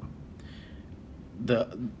now.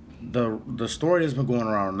 The story that's been going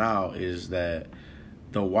around now is that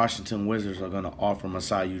the Washington Wizards are going to offer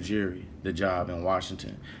Masai Ujiri the job in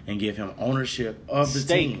Washington and give him ownership of the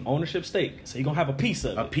team. Ownership stake. So you're going to have a piece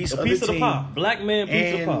of it. A piece of the team. pie. Black man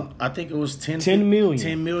piece of pie. I think it was 10 million.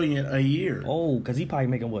 10 million a year. Oh, because he probably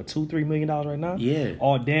making, what, $2-3 million right now? Yeah.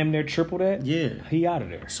 Or damn near triple that? Yeah. He out of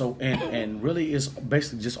there. So, and really it's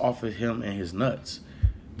basically just off of him and his nuts.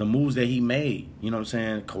 The moves that he made. You know what I'm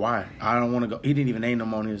saying? Kawhi. I don't want to go. He didn't even name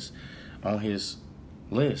them on his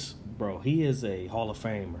list. Bro, he is a Hall of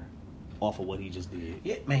Famer off of what he just did.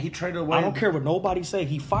 Yeah, man, he traded away. I don't care what nobody say.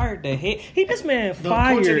 He fired the head. This man The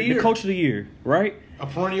fired coach of the year. the coach of the year, right? A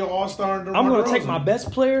perennial all-star. I'm going to take my best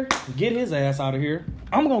player, get his ass out of here.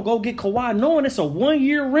 I'm going to go get Kawhi knowing it's a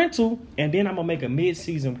 1-year rental, and then I'm going to make a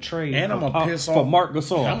mid-season trade And I'm going to piss off for Mark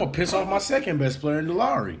Gasol. I'm going to piss off my second best player in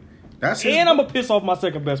Lowry. I'm going to piss off my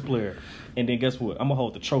second best player. And then guess what? I'm going to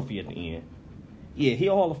hold the trophy at the end. Yeah, he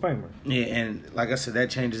a Hall of Famer. Yeah, and like I said, that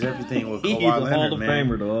changes everything with He's Kawhi a Leonard, Hall of man.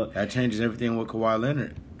 Famer, dog. That changes everything with Kawhi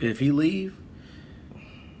Leonard. If he leave,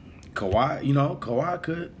 Kawhi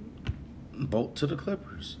could bolt to the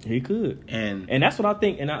Clippers. He could. And that's what I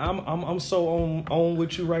think. And I'm so on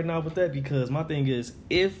with you right now with that, because my thing is,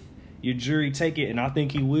 if your jury take it, and I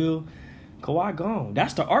think he will, Kawhi gone.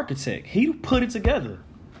 That's the architect. He put it together.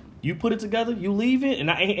 You put it together, you leave it,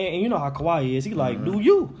 and you know how Kawhi is. He like, do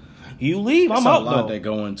you? You leave, I'm out, though. It's a lot that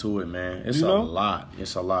go into it, man. It's a lot.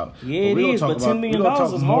 It's a lot. Yeah, it is, but $10 million is hard. We're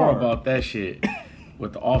going to talk more about that shit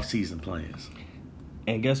with the off-season plans.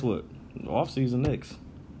 And guess what? Off-season next.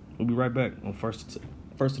 We'll be right back on First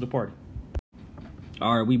to the Party.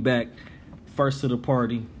 All right, we back. First to the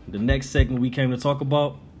Party. The next segment we came to talk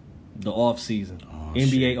about, the off-season.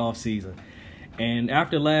 NBA off-season. And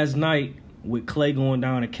after last night, with Clay going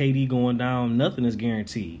down and KD going down, nothing is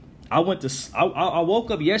guaranteed. I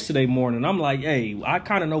woke up yesterday morning. I'm like, hey, I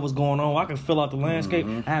kind of know what's going on. I can fill out the landscape.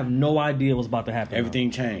 I have no idea what's about to happen. Everything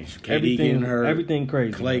changed. KD getting hurt. Everything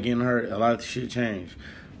crazy. Clay getting hurt. A lot of shit changed.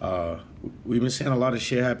 We've been seeing a lot of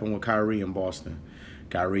shit happen with Kyrie in Boston.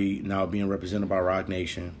 Kyrie now being represented by Roc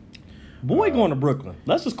Nation. Boy going to Brooklyn.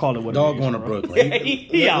 Let's just call it what Dog it is. Going to Brooklyn.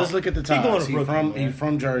 Let's look at the ties. He's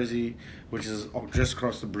from Jersey, which is just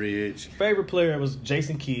across the bridge. Favorite player was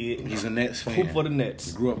Jason Kidd. He's a Nets fan. Hoop for the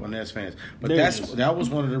Nets. He grew up a Nets fan. But that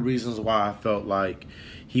was one of the reasons why I felt like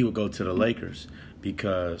he would go to the Lakers,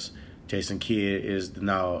 because Jason Kidd is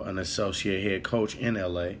now an associate head coach in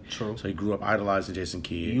L.A. True. So he grew up idolizing Jason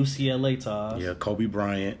Kidd. UCLA ties. Yeah, Kobe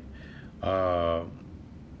Bryant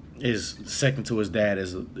is second to his dad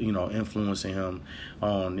as, influencing him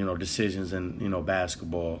on, decisions in,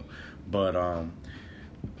 basketball. But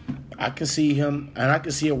I can see him, and I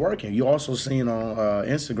can see it working. You also seen on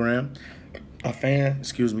Instagram, a fan,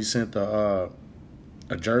 sent a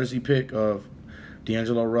jersey pic of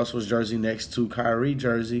D'Angelo Russell's jersey next to Kyrie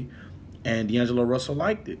jersey, and D'Angelo Russell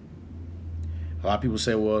liked it. A lot of people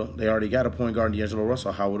say, well, they already got a point guard in D'Angelo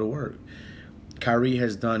Russell. How would it work? Kyrie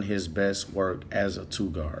has done his best work as a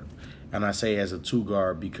two-guard. And I say as a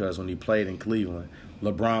two-guard because when he played in Cleveland,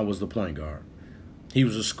 LeBron was the point guard. He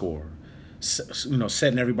was a scorer.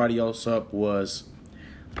 Setting everybody else up was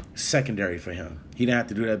secondary for him. He didn't have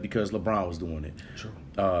to do that because LeBron was doing it. True.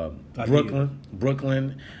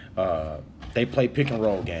 Brooklyn, they play pick and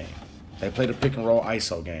roll game. They play the pick and roll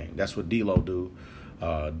ISO game. That's what D'Lo do.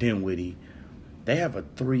 Dinwiddie. They have a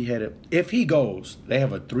three-headed. If he goes, they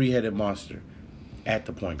have a three-headed monster at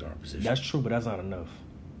the point guard position. That's true, but that's not enough.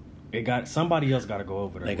 Somebody else got to go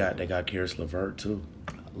over there. They got Karis LeVert too.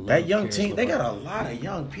 That young Karis team, LeVert. they got a lot of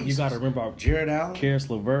young pieces. You got to remember, Jared Allen. Karis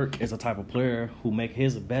LeVert is a type of player who make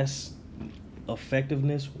his best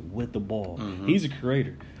effectiveness with the ball. Mm-hmm. He's a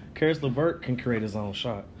creator. Karis LeVert can create his own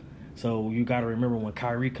shot. So you got to remember when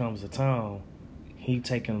Kyrie comes to town, he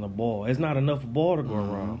taking the ball. It's not enough ball to go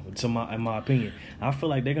around, in my opinion. I feel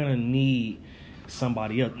like they're gonna need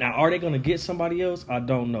somebody else. Now, are they gonna get somebody else? I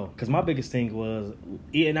don't know. Because my biggest thing was,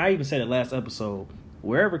 and I even said it last episode,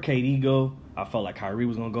 wherever KD go, I felt like Kyrie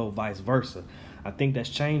was gonna go, vice versa. I think that's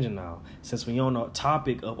changing now. Since we're on the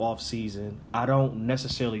topic of off season, I don't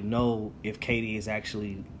necessarily know if KD is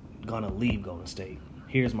actually gonna leave Golden State.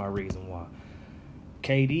 Here's my reason why.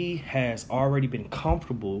 KD has already been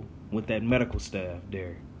comfortable with that medical staff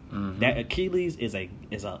there. Mm-hmm. That Achilles is a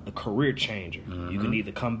career changer. Mm-hmm. You can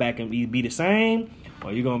either come back and be the same,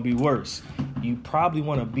 or you're gonna be worse. You probably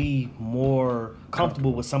want to be more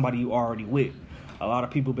comfortable with somebody you already with. A lot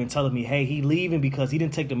of people have been telling me, hey, he leaving because he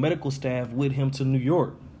didn't take the medical staff with him to New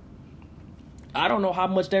York. I don't know how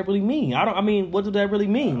much that really mean. What does that really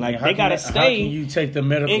mean? Like, they gotta stay. How can you take the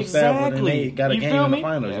medical staff when they got a game in the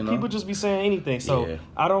finals? Yeah, people just be saying anything. So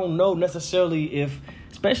I don't know necessarily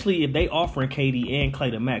especially if they offering KD and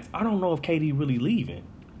Klay to max. I don't know if KD really leaving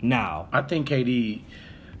now. I think KD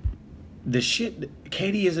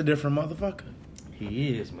is a different motherfucker.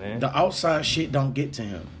 He is, man. The outside shit don't get to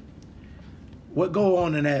him. What go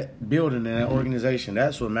on in that building, in that organization,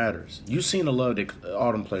 that's what matters. You seen the love that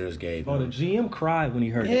all them players gave. Oh, the GM cried when he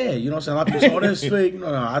heard it. Yeah, you know what I'm saying? A lot of people say, oh, that's fake.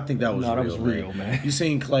 No, I think that was real. No, that was real, man. You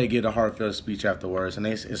seen Klay get a heartfelt speech afterwards, and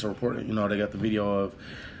it's a report, they got the video of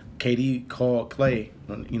KD called Klay,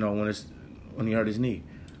 when he hurt his knee,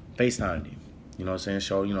 FaceTimed him. You know what I'm saying?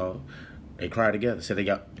 So, they cried together. Said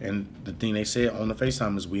and the thing they said on the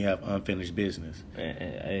FaceTime is, we have unfinished business.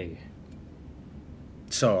 Hey.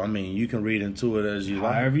 So, you can read into it as you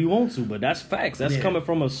like. However you want to, but that's facts. That's coming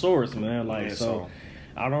from a source, man.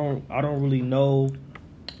 I don't really know.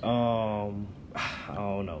 I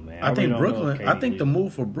don't know, man. I think Brooklyn. I think the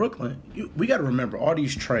move for Brooklyn. We got to remember all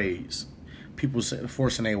these trades. People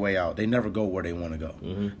forcing their way out. They never go where they want to go.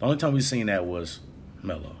 Mm-hmm. The only time we've seen that was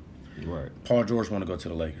Melo. Right. Paul George want to go to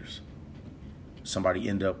the Lakers. Somebody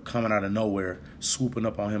ended up coming out of nowhere, swooping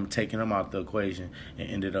up on him, taking him out the equation, and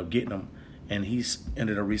ended up getting him. And he's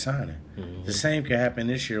ended up resigning. Mm-hmm. The same could happen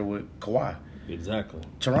this year with Kawhi. Exactly.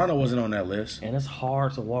 Toronto wasn't on that list. And it's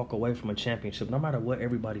hard to walk away from a championship, no matter what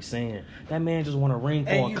everybody's saying. That man just won a ring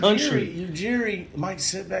for a country. Ujiri might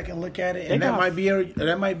sit back and look at it, and that might be a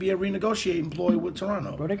renegotiating ploy with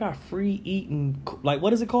Toronto. Bro, they got free eating,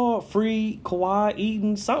 what is it called? Free Kawhi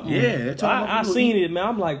eating something. Yeah, I seen it, man.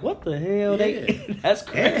 I'm like, what the hell? Yeah. That's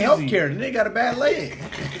crazy. And healthcare, they got a bad leg.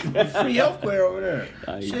 Free healthcare over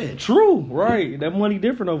there. Shit. True, right? That money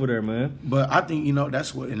different over there, man. But I think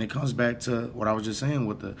that's what, and it comes back to what I was just saying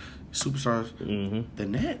with the superstars, the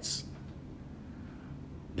Nets.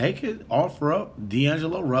 They could offer up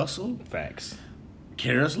D'Angelo Russell, facts,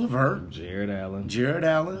 Karis LeVert, Jared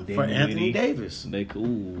Allen for Anthony Davis. They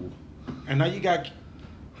cool. And now you got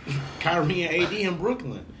Kyrie and AD in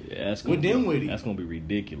Brooklyn. Yeah, that's gonna be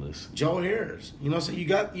ridiculous. Joe Harris. So you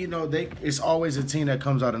got it's always a team that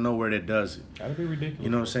comes out of nowhere that does it. That'd be ridiculous. You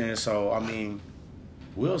know what I'm saying? So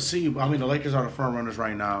we'll see. The Lakers are the front runners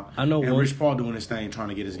right now. I know. And Rich Paul doing his thing, trying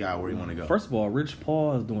to get his guy where he want to go. First of all, Rich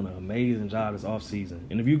Paul is doing an amazing job this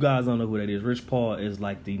offseason. And if you guys don't know who that is, Rich Paul is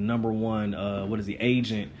like the number one,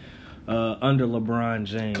 agent under LeBron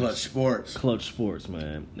James. Clutch Sports,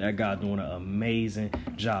 man. That guy doing an amazing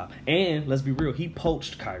job. And let's be real, he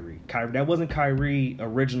poached Kyrie. That wasn't Kyrie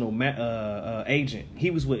original agent.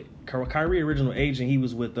 He was with Kyrie original agent. He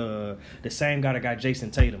was with the same guy that got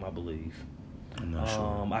Jason Tatum, I believe. I'm not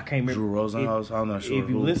sure. I can't remember. Drew Rosenhaus. I'm not sure. If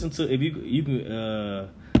you listen to, you can.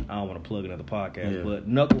 I don't want to plug another podcast, but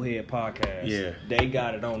Knucklehead Podcast. They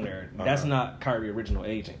got it on there. That's not Kyrie original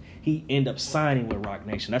agent. He ended up signing with Rock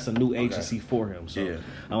Nation. That's a new agency for him. So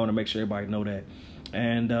I want to make sure everybody know that.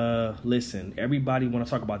 And listen, everybody want to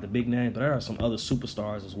talk about the big name, but there are some other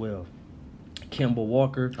superstars as well. Kemba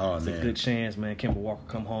Walker. Oh, It's man. a good chance, man. Kemba Walker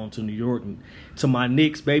come home to New York and to my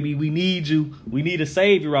Knicks, baby. We need you. We need a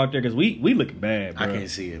savior out there because we looking bad, bro. I can't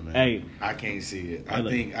see it, man. Hey. I can't see it. Hey, I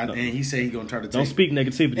look, think, no. and he said he's gonna try to take. Don't speak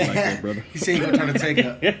negativity like that, brother. He said he's gonna try to take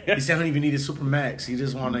a. He said he don't even need a super max. He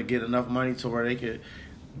just want to get enough money to where they could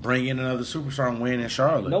bring in another superstar and win in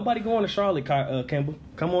Charlotte. Nobody going to Charlotte, Kemba.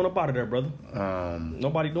 Come on up out of there, brother.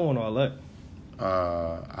 Nobody doing all that.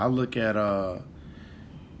 I look at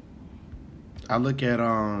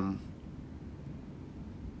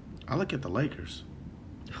the Lakers.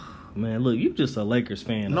 Man, look, you just a Lakers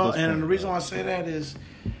fan. No, at this and point, the reason bro. why I say that is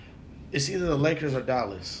it's either the Lakers or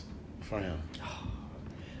Dallas for him.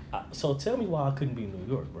 So tell me why I couldn't be New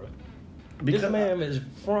York, bro. Because This man is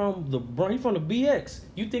from the BX.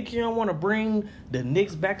 You think you don't want to bring the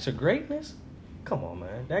Knicks back to greatness? Come on,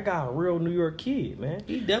 man. That guy a real New York kid, man.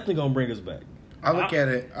 He definitely gonna bring us back. I look at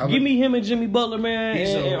it. Give me him and Jimmy Butler, man,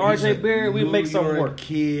 and RJ Barrett. We make something work.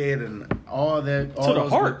 Kid and all that, all To the those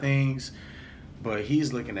heart. good things, but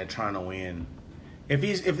he's looking at trying to win.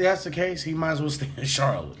 If that's the case, he might as well stay in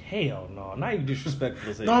Charlotte. Hell no, now you disrespectful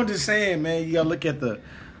as hell. No, I'm just saying, man. You gotta look at the.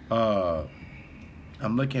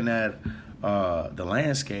 I'm looking at the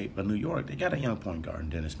landscape of New York. They got a young point guard,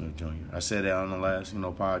 Dennis Smith Jr. I said that on the last,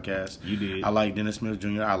 podcast. You did. I like Dennis Smith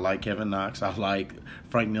Jr. I like Kevin Knox. I like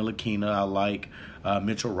Frank Ntilikina. I like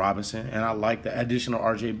Mitchell Robinson, and I like the addition of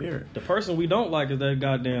RJ Barrett, The person we don't like is that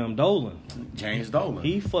goddamn Dolan. James Dolan.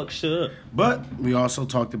 He fucked shit up. But we also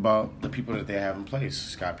talked about the people that they have in place.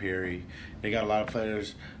 Scott Perry. They got a lot of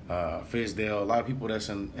players. Fizdale. A lot of people that's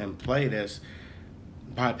in play that's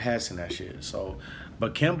bypassing that shit. So,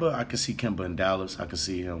 but Kemba, I can see Kemba in Dallas. I can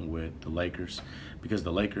see him with the Lakers because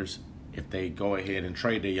the Lakers, if they go ahead and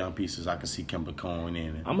trade their young pieces, I can see Kemba going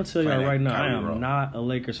in. I'm gonna tell y'all right now, I am role. not a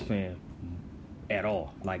Lakers fan at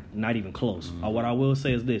all. Like, not even close. What I will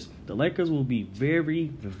say is this: the Lakers will be very,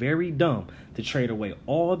 very dumb to trade away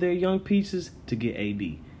all their young pieces to get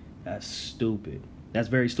AD. That's stupid. That's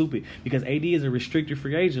very stupid because AD is a restricted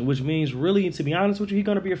free agent, which means really, to be honest with you, he's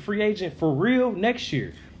going to be a free agent for real next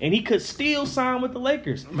year. And he could still sign with the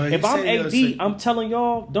Lakers. But If he I'm said AD, he'll I'm telling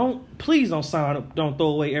y'all, please don't sign up. Don't throw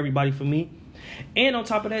away everybody for me. And on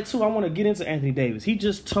top of that, too, I want to get into Anthony Davis. He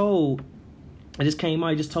just told the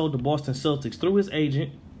Boston Celtics through his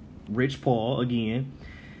agent, Rich Paul, again.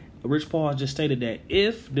 Rich Paul just stated that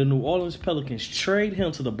if the New Orleans Pelicans trade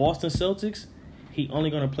him to the Boston Celtics, he only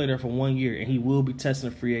going to play there for 1 year, and he will be testing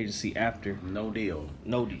a free agency after. No deal.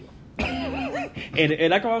 No deal. and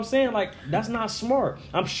like what I'm saying, like, that's not smart.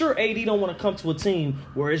 I'm sure AD don't want to come to a team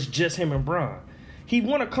where it's just him and Bron. He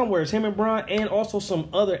want to come where it's him and Bron and also some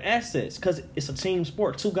other assets because it's a team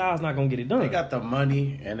sport. Two guys not going to get it done. They got the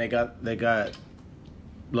money and they got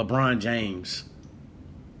LeBron James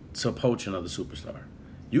to poach another superstar.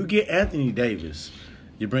 You get Anthony Davis,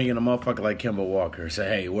 you bring in a motherfucker like Kemba Walker. Say,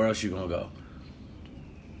 hey, where else you gonna go?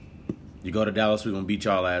 You go to Dallas, we're gonna beat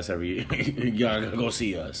y'all ass every year. Y'all gonna go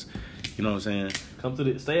see us. You know what I'm saying? Come to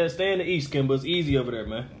the stay in the East, Kimba. It's easy over there,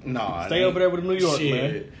 man. Nah, Stay over there with New York,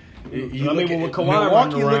 man. You I mean, look with at- Kawhi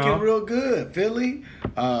Milwaukee running around. looking real good. Philly,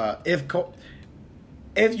 if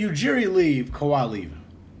Ujiri leave, Kawhi leaving.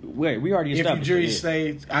 Wait, we already If established Ujiri that.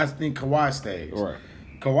 stays, I think Kawhi stays. Right.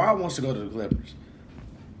 Kawhi wants to go to the Clippers.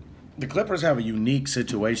 The Clippers have a unique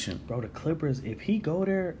situation. Bro, the Clippers, if he go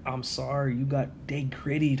there, I'm sorry, they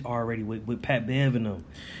grittied already with Pat Bev and them.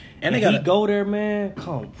 And if they he got go there, man,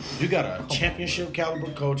 come. you got a championship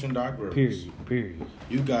caliber coach in Doc Rivers. Period.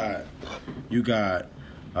 You got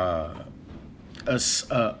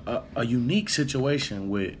a unique situation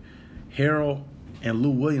with Harold and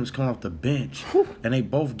Lou Williams coming off the bench, and they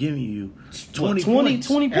both giving you 20 points.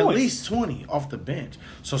 20 At points. least 20 off the bench.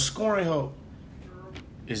 So scoring help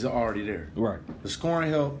is already there. Right. The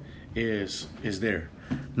scoring help is there.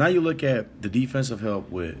 Now you look at the defensive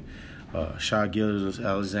help with Shai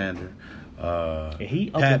Gilgeous-Alexander, And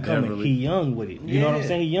he up Pat and coming. Beverly. He young with it. You know what I'm Yeah.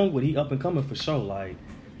 saying? He young with it. He up and coming for sure. Like,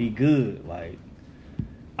 he good. Like,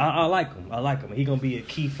 I like him. I like him. He gonna be a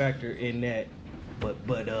key factor in that. But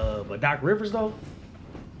Doc Rivers though,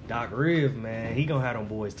 Doc Riv, man, he gonna have them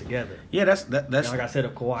boys together. Yeah, that's And like I said,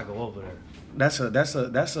 if Kawhi go over there,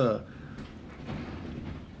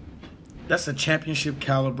 that's a championship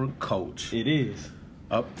caliber coach. it is.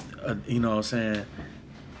 You know what I'm saying?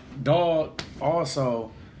 Dog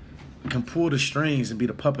also can pull the strings and be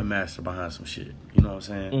the puppet master behind some shit. You know what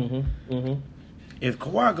I'm saying? If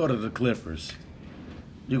Kawhi go to the Clippers,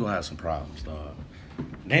 you're gonna have some problems, dog.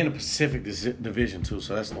 They in the Pacific Division too,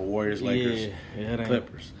 so that's the Warriors, Lakers, Yeah, it ain't.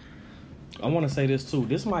 Clippers. I want to say this too.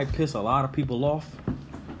 This might piss a lot of people off,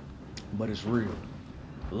 but it's real.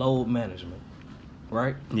 Load management.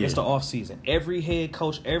 right? Yeah. It's the off season. Every head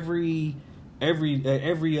coach, every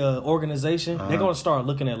organization, they're gonna start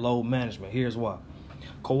looking at load management. Here's why: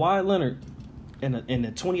 Kawhi Leonard in the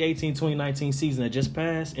 2018-2019 season that just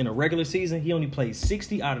passed, in a regular season, he only played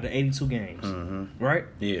 60 out of the 82 games. Right?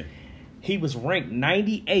 Yeah. He was ranked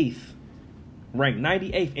 98th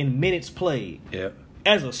in minutes played. Yep.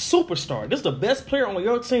 As a superstar. This is the best player on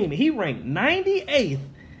your team. And he ranked 98th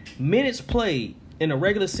minutes played in a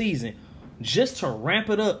regular season just to ramp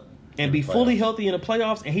it up and be fully healthy in the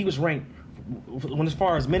playoffs. And he was ranked, as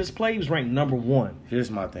far as minutes played, he was ranked number 1. Here's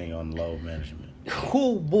my thing on load management.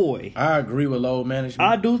 Oh, boy. I agree with load management.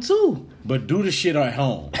 I do, too. But do the shit at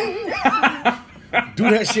home. Do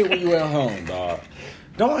that shit when you at home, dog.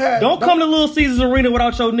 Don't come to Little Caesars Arena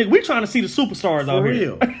without your nigga. We trying to see the superstars out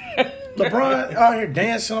here. For real. LeBron out here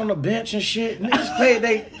dancing on the bench and shit.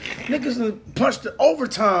 Niggas punched the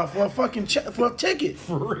overtime for a fucking for a ticket.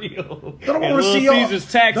 For real. Don't nobody want to see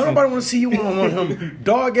y'all. Don't nobody want to see you on one of them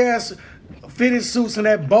dog ass fitted suits and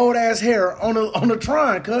that bold ass hair on the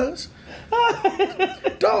Trine, cuz.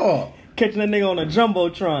 Dog. Catching that nigga on a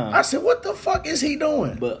jumbotron. I said, what the fuck is he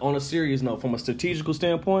doing? But on a serious note, from a strategical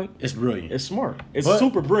standpoint, it's brilliant. It's smart. It's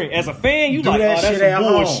super brilliant. As a fan, you do like, that that's shit at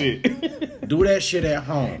bullshit. Do that shit at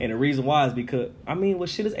home. And the reason why is because, what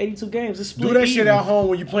shit is 82 games? It's split do that even. shit at home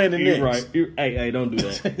when you playing the Knicks. Right. Hey, don't do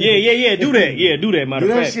that. Yeah. Do that. Yeah, do that, matter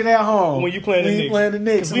of fact. Do that shit at home when you playing the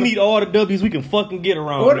Knicks. We need all the W's we can fucking get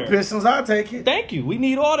around or there. the Pistons, I'll take it. Thank you. We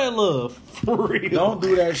need all that love. For real. Don't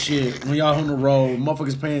do that shit when y'all on the road.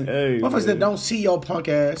 Motherfuckers playing. Motherfuckers that don't see your punk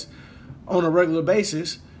ass on a regular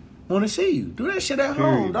basis want to see you. Do that shit at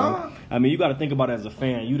home, dog. You got to think about it as a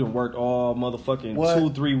fan. You done worked all motherfucking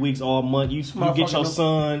 2-3 weeks, all month. You get your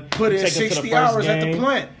son, put in 60 hours at the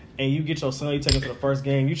plant. And you get your son, you take him to the first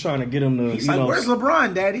game. You trying to get him to, He's like, where's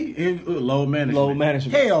LeBron, daddy? Load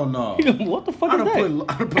management. Hell no. What the fuck is that?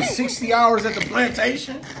 I done put 60 hours at the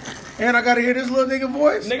plantation, and I got to hear this little nigga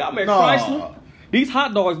voice? Nigga, I'm at Chrysler. These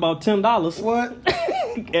hot dogs about $10. What?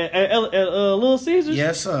 at Little Caesars?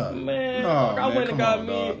 Yes, sir. Man, I went and got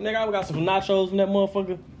nigga, I got some nachos from that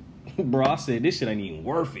motherfucker. Bro, I said, this shit ain't even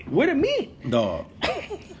worth it. What it mean? Dog.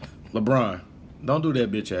 LeBron, don't do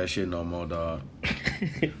that bitch ass shit no more, dog.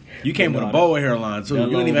 You came with a boa hairline, too. You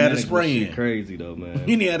didn't even have a spray in. Crazy, though, man.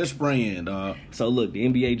 You didn't have a spray in, dog. So, look, the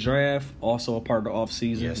NBA draft, also a part of the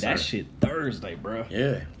offseason. Yes, that shit Thursday, bro.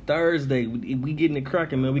 Yeah. Thursday. We getting it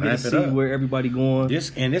cracking, man. We get to see where everybody going.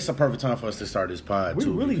 This a perfect time for us to start this pod, we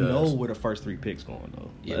too. We really know where the first 3 picks going, though.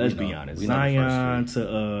 Yeah, let's be honest. Zion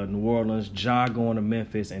to New Orleans, Ja going to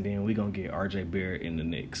Memphis, and then we going to get RJ Barrett in the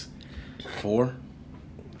Knicks. 4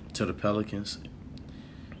 to the Pelicans.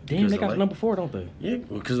 Damn, they got number 4, don't they? Yeah,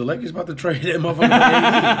 because the Lakers about to trade that motherfucker.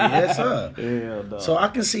 Yes, sir. Yeah, dog. So I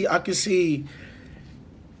can see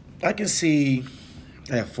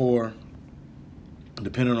at 4,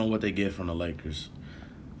 depending on what they get from the Lakers.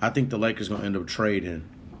 I think the Lakers gonna end up trading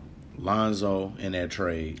Lonzo in that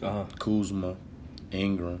trade, Kuzma,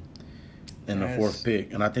 Ingram, and the 4th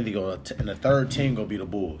pick, and I think they go and the 3rd team gonna be the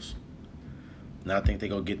Bulls. And I think they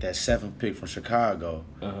gonna get that 7th pick from Chicago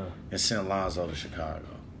and send Lonzo to Chicago.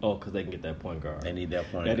 Oh, because they can get that point guard. They need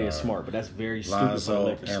that point guard. That is smart, but that's very stupid. Lonzo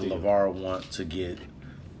and LeVar want to get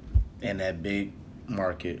in that big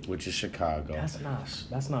market, which is Chicago. That's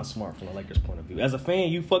not smart from the Lakers' point of view. As a fan,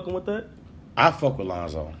 you fucking with that? I fuck with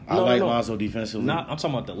Lonzo. I like Lonzo defensively. I'm talking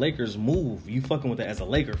about the Lakers' move. You fucking with that as a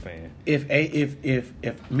Laker fan? If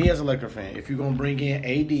me as a Laker fan, if you're gonna bring in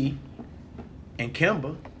AD and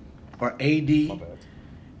Kemba, or AD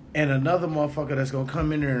and another motherfucker that's gonna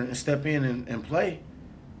come in there and step in and play,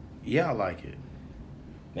 yeah, I like it.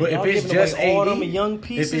 But if it's just AD, all them young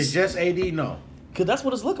pieces, if it's just AD, no. Cause that's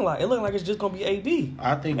what it's looking like. It looking like it's just gonna be AD.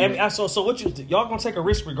 I think. So what y'all gonna take a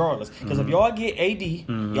risk regardless? Because if y'all get AD,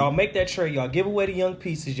 y'all make that trade, y'all give away the young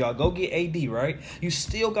pieces, y'all go get AD, right? You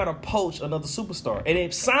still gotta poach another superstar, and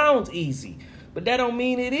it sounds easy, but that don't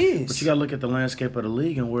mean it is. But you gotta look at the landscape of the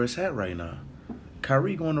league and where it's at right now.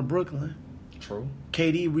 Kyrie going to Brooklyn. True.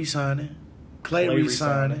 KD re-signing. Clay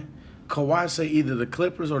re-signing. Kawhi say either the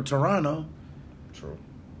Clippers or Toronto. True.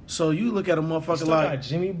 So you look at a motherfucker you still got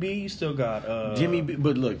Jimmy B. You still got Jimmy B.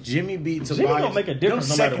 But look, Jimmy B. Tobias. Jimmy gonna make a difference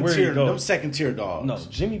no matter where you go. Them second tier dogs. No,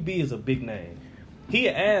 Jimmy B. is a big name. He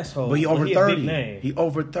an asshole, but he over 30. A big name. He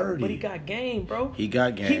over 30. But he got game, bro. He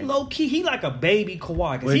got game. He low key. He like a baby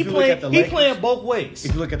Kawhi. Cause he playing both ways.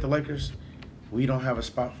 If you look at the Lakers, we don't have a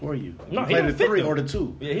spot for you. No, he play the 3 or the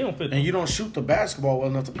 2. Yeah, he don't fit. And you don't shoot the basketball well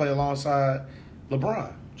enough to play alongside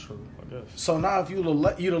LeBron. True, I guess. So now if you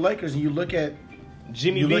the Lakers and you look at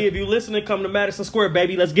Jimmy B, if you listening, come to Madison Square,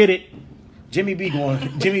 baby. Let's get it. Jimmy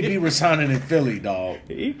B resigning in Philly, dog.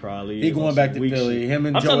 He probably He is going on back some to weak Philly. shit. Him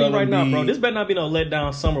and I'm Joel telling you right now, Embiid. bro. This better not be no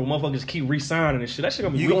letdown summer where motherfuckers keep re-signing and shit. That shit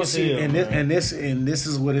gonna be You weak gonna as see, hell, and man. this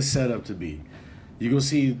is what it's set up to be. You gonna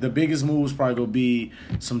see the biggest moves probably gonna be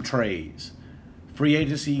some trades, free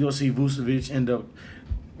agency. You gonna see Vucevic end up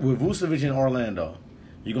with Vucevic in Orlando.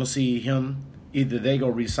 You gonna see him either they go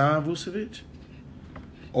re-sign Vucevic,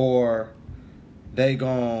 or they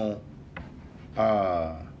gonna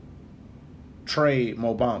trade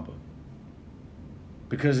Mo Bamba.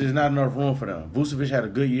 Because there's not enough room for them. Vucevic had a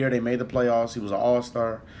good year. They made the playoffs. He was an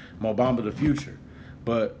all-star. Mo Bamba the future.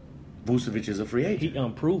 But Vucevic is a free agent. He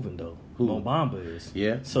unproven though. Who? Mo Bamba is.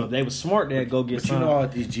 Yeah. So if they were smart, they'd go get But you signed. know all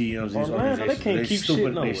these GMs, these Orlando, organizations, they can't keep stupid.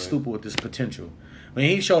 shit nowhere. They stupid with this potential. I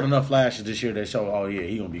mean, he showed enough flashes this year that show, oh yeah,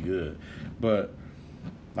 he gonna be good. But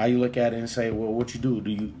now you look at it and say, well, what you do?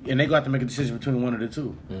 Do you? And they got to make a decision between one of the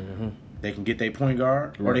two. Mm-hmm. They can get their point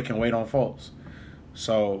guard, or they can wait on Fultz.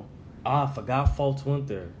 So I forgot Fultz went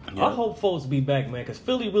there. Yeah. I hope Fultz be back, man, because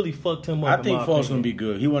Philly really fucked him up. I think Fultz gonna be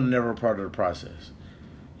good. He wasn't never a part of the process.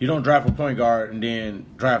 You don't draft a point guard and then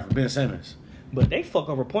draft Ben Simmons. But they fuck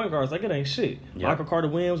over point guards like it ain't shit. Yeah. Michael Carter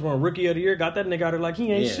Williams won Rookie of the Year, got that nigga out there like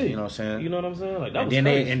he ain't Yeah, shit. you know what I'm saying? You know what I'm saying? Like that And was then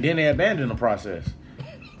crazy. they abandoned the process.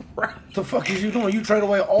 What the fuck is you doing? You trade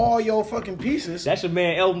away all your fucking pieces. That's your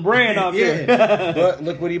man Elton Brand out Yeah. there. But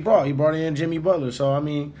look what he brought. He brought in Jimmy Butler. So, I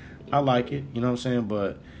mean, I like it. You know what I'm saying?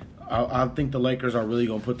 But I think the Lakers are really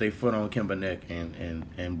going to put their foot on Kemba neck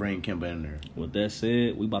and bring Kemba in there. With that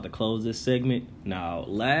said, we about to close this segment. Now,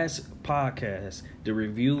 last podcast, the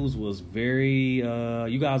reviews was very,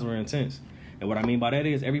 you guys were intense. And what I mean by that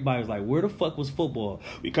is everybody was like, where the fuck was football?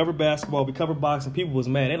 We covered basketball, we covered boxing. People was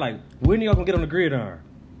mad. They like, when y'all going to get on the gridiron?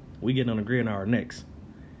 We getting on the gridiron next.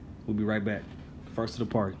 We'll be right back. First to the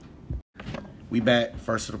party. We back,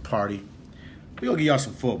 first of the party. We gonna give y'all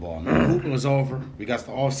some football, man. Hooping was over. We got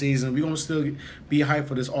the off season. We gonna still be hyped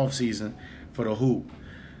for this off season for the hoop.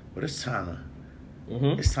 But it's time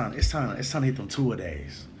to, it's time to hit them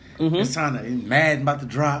 2-a-days. It's time to Madden about to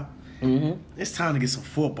drop. It's time to get some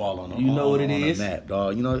football on the You know what it on is. the map,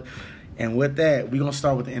 dog. You know, and with that, we gonna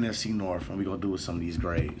start with the NFC North, and we gonna do with some of these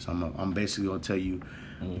grades. I'm basically gonna tell you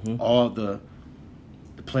all the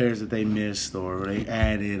players that they missed or they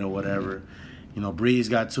added or whatever. You know, Breeze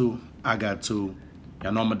got 2. I got 2.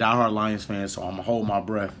 Y'all know I'm a diehard Lions fan, so I'm going to hold my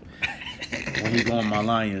breath when he go on my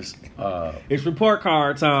Lions. It's report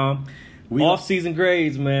card time. Off-season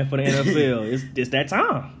grades, man, for the NFL. It's that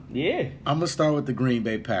time. Yeah. I'm going to start with the Green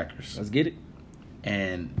Bay Packers. Let's get it.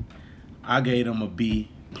 And I gave them a B+.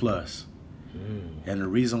 And the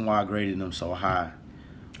reason why I graded them so high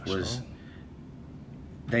was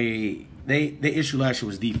they issue last year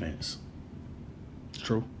was defense.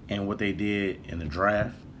 True. And what they did in the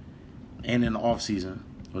draft and in the offseason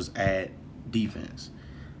was add defense.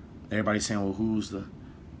 Everybody's saying, well, who's the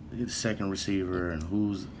second receiver and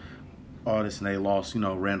who's all this, and they lost, you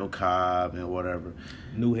know, Randall Cobb and whatever.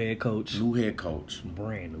 New head coach.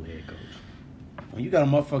 Brand new head coach. When you got a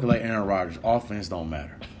motherfucker like Aaron Rodgers, offense don't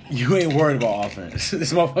matter. You ain't worried about offense.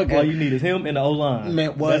 This motherfucker. All you need is him and the O-line.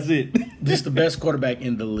 Man, what? That's it. This the best quarterback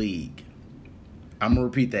in the league. I'm going to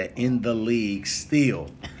repeat that. In the league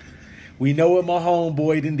still. We know what my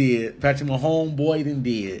homeboy done did. Patrick Mahomes done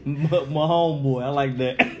did. my homeboy. I like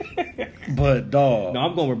that. But, dog. No,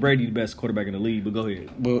 I'm going with Brady, the best quarterback in the league, but go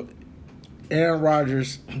ahead. But Aaron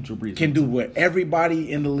Rodgers Drew Brees can do what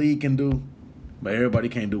everybody in the league can do, but everybody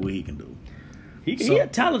can't do what he can do. He a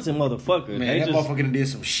talented motherfucker. Man, They that just, motherfucker done did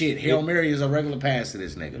some shit. Hail Mary is a regular pass to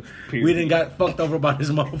this nigga. Period. We done got fucked over by this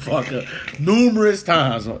motherfucker numerous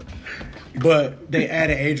times. But they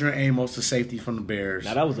added Adrian Amos to safety from the Bears.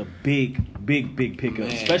 Now, that was a big pickup, Man.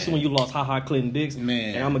 especially when you lost Ha Clinton Dix.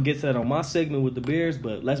 Man. And I'm going to get to that on my segment with the Bears,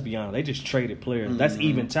 but let's be honest. They just traded players. That's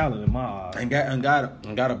even talent in my eyes. and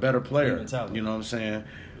got a better player. Even talent. You know what I'm saying?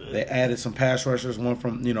 They added some pass rushers, one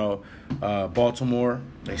from, Baltimore.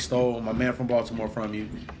 They stole my man from Baltimore from you.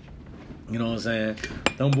 You know what I'm saying?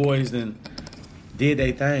 Them boys then did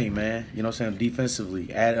their thing, man. You know what I'm saying? Defensively.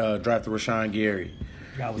 Drafted Rashawn Gary.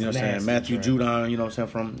 That was You know what I'm saying? nasty, Matthew right? Judon, you know what I'm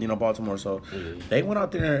saying, from, Baltimore. So they went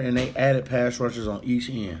out there and they added pass rushers on each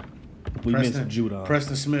end. We mentioned Judon.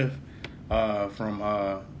 Preston Smith from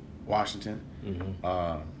Washington.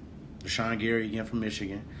 Rashawn Gary again from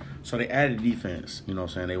Michigan. So they added defense. You know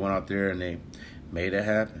what I'm saying? They went out there and they made it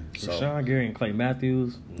happen. So Rashawn Gary and Clay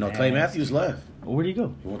Matthews. no, Clay Matthews left. Where'd he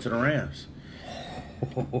go? He went to the Rams.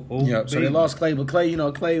 Oh, Yeah, so they baby. lost Clay, but Clay,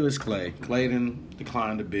 Clay was Clay. Clay then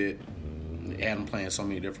declined a bit. They had him playing so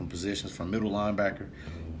many different positions, from middle linebacker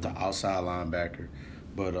to outside linebacker.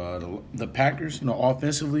 But the Packers,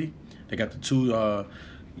 offensively, they got the two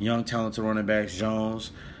young talented running backs,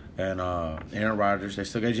 Jones and Aaron Rodgers. They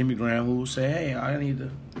still got Jimmy Graham, who say, "Hey, I need to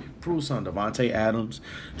prove something." Devontae Adams,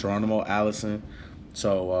 Geronimo Allison.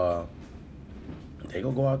 So they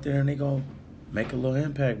gonna go out there and they gonna make a little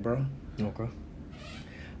impact, bro. Okay.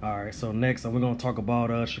 All right, so next we're going to talk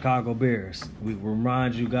about Chicago Bears. We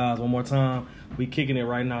remind you guys one more time, we kicking it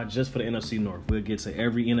right now just for the NFC North. We'll get to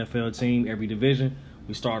every NFL team, every division.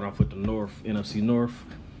 We start off with the North, NFC North.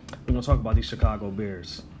 We're going to talk about these Chicago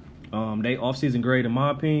Bears. They offseason grade, in my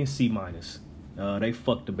opinion, C-. They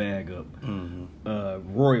fucked the bag up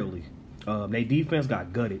royally. Their defense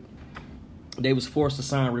got gutted. They was forced to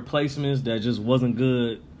sign replacements that just wasn't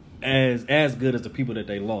good, as good as the people that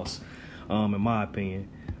they lost, in my opinion.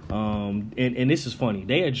 And this is funny.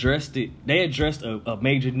 They addressed a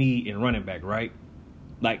major need in running back, right?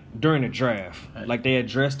 Like during the draft. Like they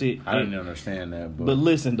addressed it. I didn't understand that. But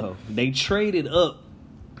listen though, they traded up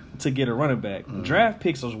to get a running back. Draft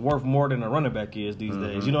picks are worth more than a running back is these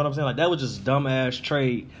days. You know what I'm saying? Like that was just dumbass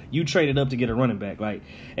trade. You traded up to get a running back. Like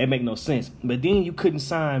it make no sense. But then you couldn't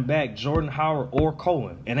sign back Jordan Howard or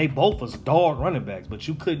Cohen. And they both was dog running backs, but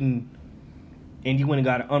you couldn't, and you went and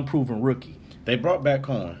got an unproven rookie. They brought back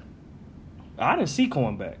Cohen. I didn't see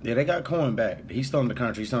Cohen back. Yeah, they got Cohen back. He's still in the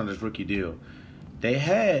country. He's still on his rookie deal. They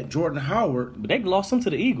had Jordan Howard. But they lost him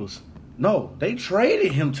to the Eagles. No, they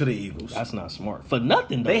traded him to the Eagles. That's not smart. For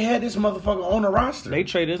nothing, though. They had this motherfucker on the roster. They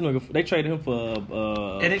traded this nigga. They traded him for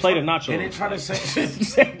plate of nachos. And they try to say this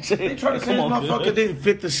motherfucker didn't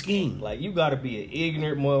fit the scheme. Like, you got to be an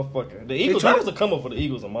ignorant motherfucker. The Eagles, that was a come up for the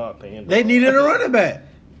Eagles, in my opinion. They needed a running back.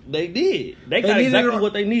 They did. They got exactly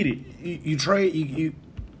what they needed. You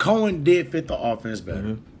Cohen did fit the offense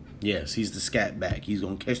better. Yes, he's the scat back. He's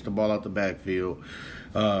going to catch the ball out the backfield.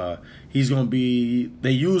 He's going to be...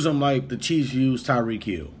 They use him like the Chiefs use Tyreek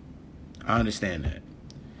Hill. I understand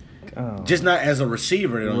that. Just not as a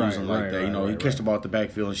receiver, they don't use him like that. He catch the ball out the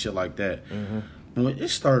backfield and shit like that. But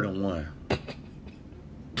it's 3rd and 1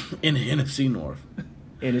 in the NFC North.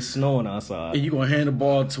 And it's snowing outside. And you're going to hand the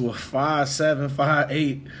ball to a 5'7",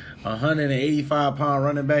 5'8", 185-pound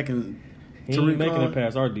running back and... He ain't making it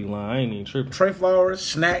past our D-line. I ain't even tripping. Trey Flowers,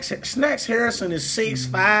 Snacks Harrison is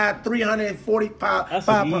 6'5", 345. That's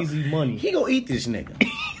an easy money. He gonna eat this nigga.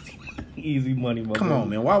 Easy money, my Come on,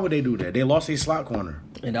 man. Why would they do that? They lost their slot corner.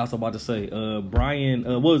 And I was about to say,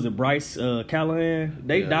 Bryce Callahan?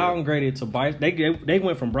 They downgraded to Bryce. They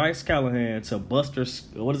went from Bryce Callahan to Buster,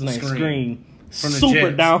 what is his name? Screen.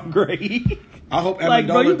 Super downgrade. I hope Amendola... Like,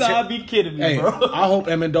 bro, you gotta be kidding me, bro. I hope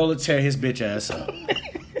Amendola tear his bitch ass up.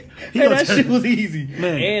 Hey, that shit was easy.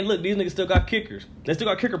 Man. And look, these niggas still got kickers. They still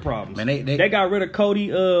got kicker problems. Man, they got rid of Cody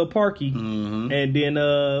Parkey. And then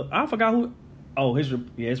I forgot who. Oh, his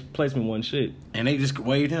replacement wasn't shit. And they just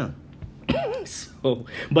waived him. So,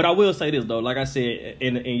 but I will say this though, like I said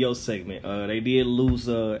in your segment, they did lose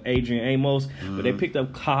Adrian Amos, but they picked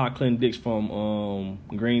up HaHa Clinton-Dix from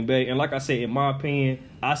Green Bay. And like I said, in my opinion,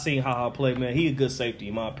 I seen HaHa play, man. He a good safety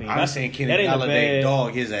in my opinion. I seen Kenny Galladay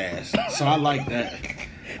dog his ass, so I like that.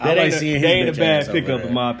 That ain't a bad pickup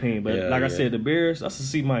in my opinion. But I said, the Bears, that's a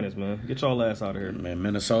C-, man. Get y'all ass out of here. Man,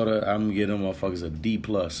 Minnesota, I'm gonna give them motherfuckers a D+.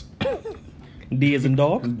 D as in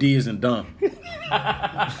dog? D as in dumb.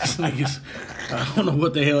 Niggas, I don't know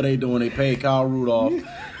what the hell they doing. They paid Kyle Rudolph.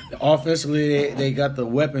 Offensively, they got the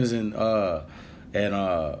weapons and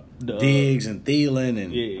Diggs and Thielen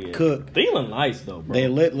and Cook. Thielen nice though, bro. They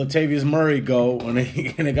let Latavius Murray go and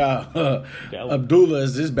they got Abdullah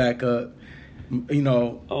as this backup.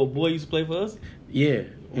 Oh, boy used to play for us? Yeah.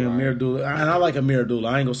 Amir Abdullah. And I like Amir Abdullah.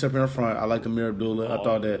 I ain't gonna step in the front. I like Amir Abdullah. I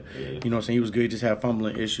thought that, you know what I'm saying, he was good. He just had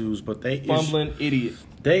fumbling issues. But idiot.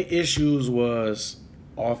 Their issues was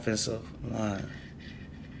offensive line.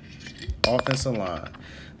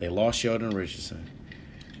 They lost Sheldon Richardson.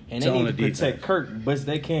 And they need to protect Kirk best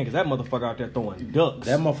they can because that motherfucker out there throwing ducks.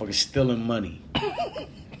 That motherfucker's stealing money.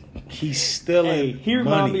 He's stealing he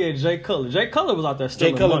reminded me of Jay Cutler. Jay Cutler was out there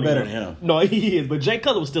stealing money. Jay Cutler better than him. No, he is. But Jay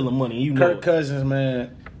Cutler was stealing money. Kirk Cousins,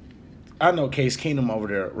 man. I know Case Keenum over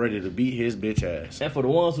there ready to beat his bitch ass. And for the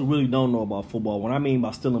ones who really don't know about football, what I mean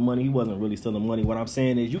by stealing money, he wasn't really stealing money. What I'm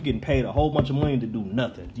saying is you getting paid a whole bunch of money to do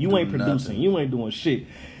nothing. You ain't producing. You ain't doing shit.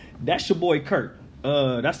 That's your boy Kirk.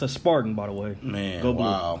 That's the Spartan, by the way. Man, go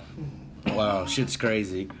wow. Wow, shit's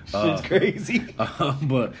crazy. Shit's crazy.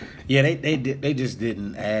 But yeah, they just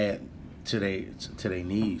didn't add to their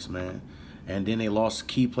needs, man. And then they lost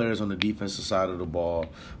key players on the defensive side of the ball.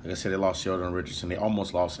 Like I said, they lost Sheldon Richardson. They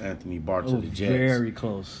almost lost Anthony Barr to the Jets. Very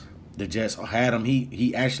close. The Jets had him.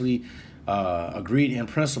 He actually agreed in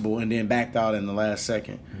principle and then backed out in the last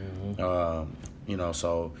second. So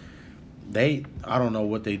I don't know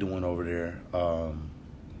what they doing over there.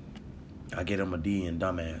 I get him a D in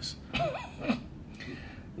dumbass.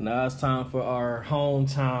 Now it's time for our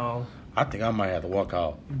hometown I think I might have to walk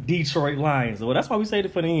out. Detroit Lions. Well, that's why we saved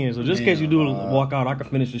it for the end. So just in case you do walk out, I can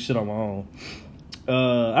finish this shit on my own.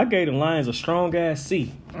 I gave the Lions a strong ass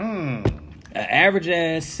C. An average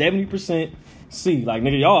ass 70% C. Like,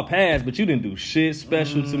 nigga, y'all passed, but you didn't do shit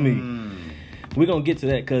special to me. We're going to get to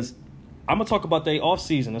that because I'm going to talk about their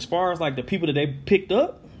offseason. As far as, like, the people that they picked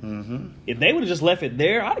up, if they would have just left it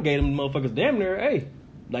there, I'd have gave them motherfuckers damn near A.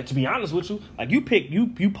 Like, to be honest with you, like,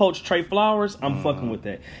 you poach Trey Flowers, I'm fucking with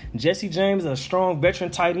that. Jesse James is a strong veteran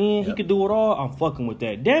tight end. He could do it all. I'm fucking with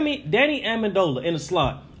that. Danny Amendola in the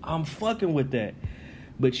slot. I'm fucking with that.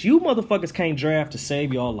 But you motherfuckers can't draft to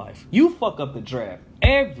save your life. You fuck up the draft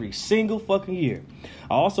every single fucking year.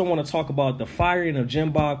 I also want to talk about the firing of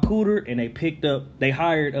Jim Bob Cooter, and they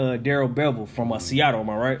hired Darrell Bevell from Seattle, am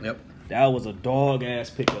I right? Yep. That was a dog-ass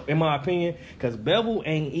pickup, in my opinion, because Bevell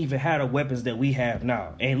ain't even had the weapons that we have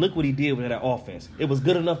now. And look what he did with that offense. It was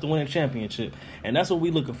good enough to win a championship. And that's what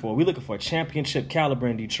we looking for. We looking for a championship caliber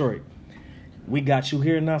in Detroit. We got you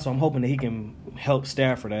here now, so I'm hoping that he can help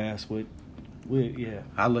Stafford ass with yeah.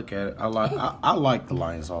 I look at it. I like the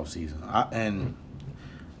Lions offseason. I'm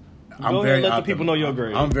Go very ahead, let the people know your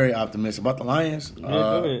grade. I'm very optimistic about the Lions.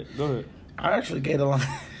 Yeah, go ahead. I actually gave the Lions.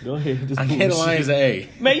 Go ahead. I gave the Lions an A.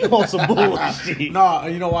 Man, you want some bullshit. No,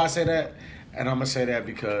 you know why I say that? And I'm gonna say that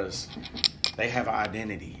because they have an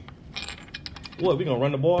identity. What, we gonna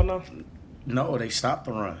run the ball now? No, they stopped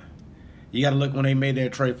the run. You got to look when they made their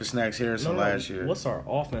trade for Snacks Harrison last year. What's our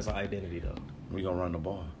offensive identity though? We gonna run the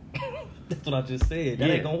ball. That's what I just said. That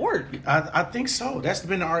ain't gonna work. I think so. That's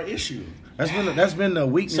been our issue. That's been the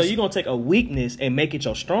weakness. So you gonna take a weakness and make it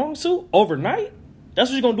your strong suit overnight? That's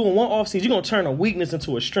what you're gonna do in one offseason. You're gonna turn a weakness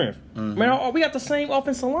into a strength. Man, we got the same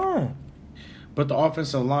offensive line. But the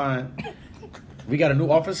offensive line, we got a new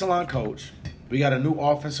offensive line coach. We got a new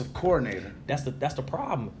offensive coordinator. That's the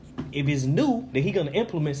problem. If it's new, then he gonna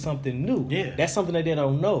implement something new. Yeah. That's something that they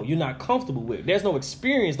don't know. You're not comfortable with. There's no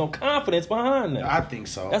experience, no confidence behind that. I think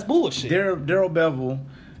so. That's bullshit. Darrell Bevell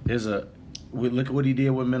is look at what he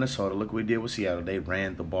did with Minnesota. Look what he did with Seattle. They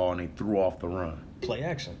ran the ball and they threw off the run. Play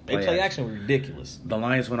action. Play action was ridiculous. The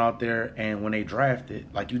Lions went out there, and when they drafted,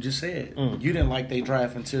 like you just said, you didn't like they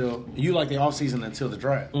draft you liked the offseason until the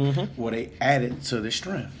draft, where they added to the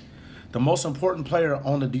strength. The most important player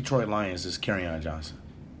on the Detroit Lions is Kerryon Johnson.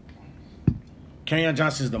 Kerryon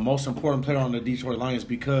Johnson is the most important player on the Detroit Lions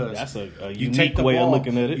because that's a unique way of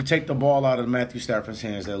looking at it. You take the ball out of Matthew Stafford's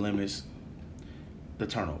hands, that limits the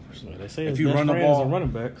turnovers. Yeah, they say if you run the ball, a running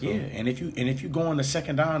back. So. Yeah, and if you go on the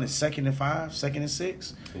second down, it's 2nd and 5, 2nd and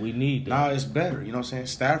 6. We need that. Now it's better. You know what I'm saying?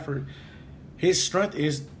 Stafford, his strength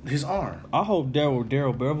is his arm. I hope Darrell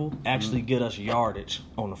Bevell actually get us yardage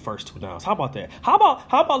on the first 2 downs. How about that? How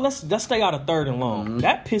about let's stay out of 3rd and long.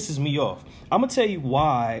 That pisses me off. I'm gonna tell you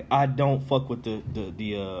why I don't fuck with the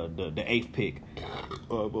 8th pick.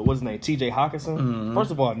 What's his name? T.J. Hawkinson. First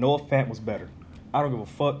of all, Noah Fant was better. I don't give a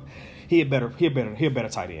fuck. He a better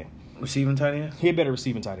tight end. Receiving tight end? He a better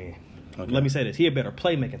receiving tight end. Okay. Let me say this. He a better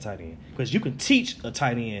playmaking tight end. Because you can teach a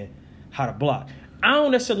tight end how to block. I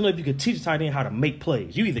don't necessarily know if you can teach a tight end how to make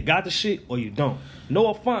plays. You either got the shit or you don't.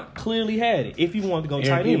 Noah Fant clearly had it if you wanted to go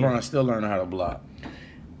tight end. Ebron still learning how to block.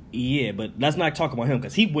 Yeah, but let's not talk about him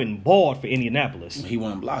because he went bald for Indianapolis. He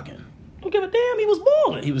wasn't blocking. Don't give a damn. He was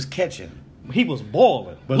balling. He was catching. He was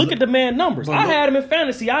balling. But look at the man numbers. I had him in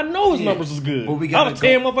fantasy. I know his numbers was good. But I was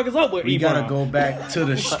tearing motherfuckers up with Ebron. We got to go back to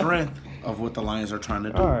the strength of what the Lions are trying to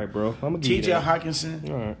do. All right, bro. I'm going to give you T.J. that.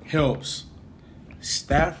 Hawkinson helps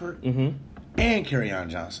Stafford and Kerryon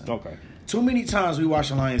Johnson. Okay. Too many times we watch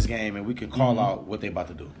the Lions game and we can call out what they about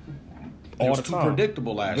to do. It was too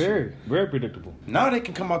predictable last year. Very predictable. Now they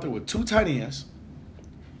can come out there with 2 tight ends,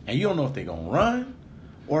 and you don't know if they're going to run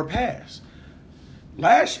or pass.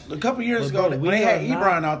 A couple years ago, when they had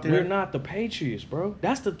Ebron out there, we're not the Patriots, bro.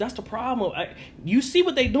 That's the problem. You see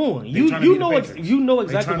what they doing. You know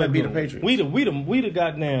exactly what they're doing. We the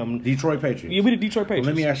goddamn Detroit Patriots. Yeah, we the Detroit Patriots.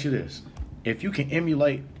 Well, let me ask you this: if you can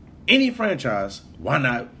emulate any franchise, why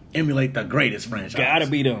not emulate the greatest franchise? Gotta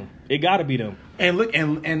be them. It gotta be them. And look,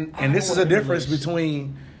 and this is a difference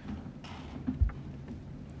between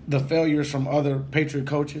the failures from other Patriot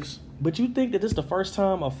coaches. But you think that this is the first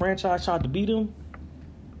time a franchise tried to beat them?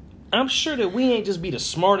 I'm sure that we ain't just be the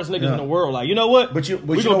smartest niggas in the world. Like, you know what? But you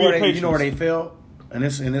know where they fail, and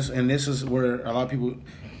this is where a lot of people,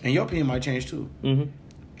 and your opinion might change too.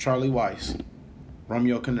 Charlie Weiss,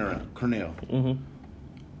 Romeo Cornell.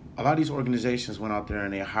 A lot of these organizations went out there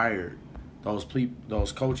and they hired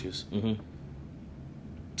those coaches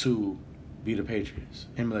to be the Patriots,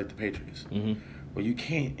 emulate the Patriots. Well, you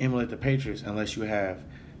can't emulate the Patriots unless you have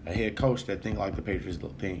a head coach that think like the Patriots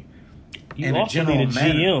think. You and also need a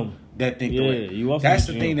GM that think Yeah, the way. you also That's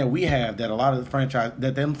need the a thing GM. that we have that a lot of the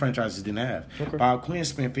franchises didn't have. Okay. Bob Quinn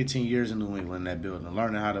spent 15 years in New England in that building,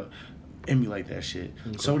 learning how to emulate that shit.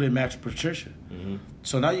 So did Matt Patricia. Mm-hmm.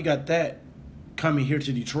 So now you got that coming here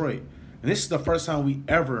to Detroit, and this is the first time we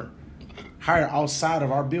ever hire outside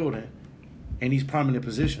of our building in these prominent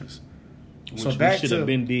positions. Which so we back should to have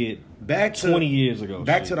been did back to 20 years ago.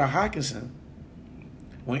 Back shit. to the Hawkinson.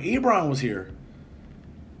 When Ebron was here,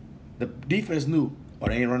 the defense knew,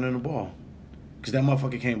 they ain't running the ball. Because that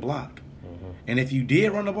motherfucker can't block. Mm-hmm. And if you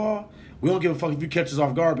did run the ball, we don't give a fuck if you catch us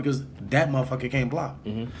off guard because that motherfucker can't block.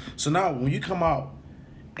 Mm-hmm. So now when you come out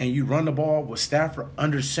and you run the ball with Stafford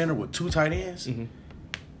under center with 2 tight ends, Mm-hmm.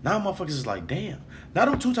 now motherfuckers is like, damn. Now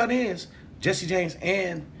them 2 tight ends, Jesse James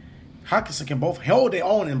and Hawkinson can both hold their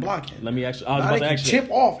own in blocking. Let me ask you. I was Now about they to can ask you. chip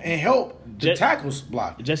off and help the Je- tackles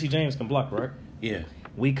block. Jesse James can block, right? Yeah.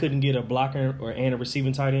 We couldn't get a blocker and a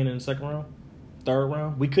receiving tight end in the second round, third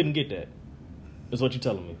round. We couldn't get that. That's what you're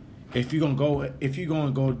telling me. If you're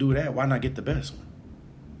gonna go do that, why not get the best one?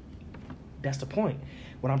 That's the point.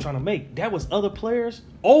 What I'm trying to make. That was other players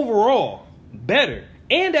overall better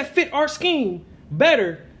and that fit our scheme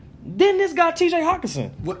better than this guy T.J.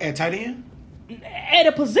 Hawkinson What, at tight end? at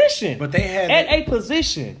a position. But they had at a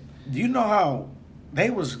position. Do you know how they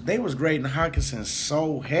was grading Hawkinson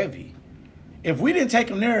so heavy? If we didn't take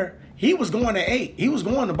him there, he was going to 8. He was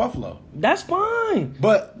going to Buffalo. That's fine.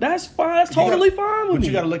 But That's fine. That's totally fine with But me.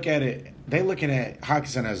 you got to look at it. They looking at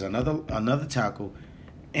Hawkinson as another tackle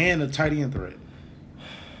and a tight end threat.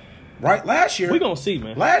 Right? Last year, we gonna see,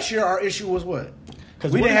 man. Last year, our issue was what?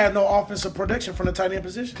 'Cause We what didn't if- have no offensive production from the tight end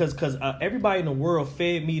position. Because everybody in the world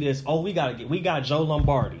fed me this. Oh, we got Joe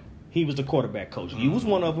Lombardi. He was the quarterback coach. He was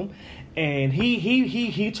one of them, and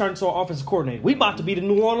he turned into our offensive coordinator. We about to be the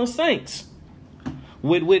New Orleans Saints.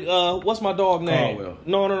 With what's my dog name? Caldwell.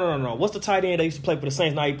 No. What's the tight end that used to play for the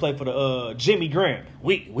Saints? Now he play for the Jimmy Graham.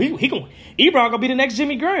 Ebron gonna be the next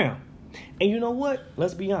Jimmy Graham. And you know what?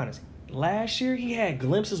 Let's be honest. Last year he had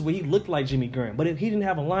glimpses where he looked like Jimmy Graham, but he didn't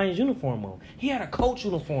have a Lions uniform on. He had a coach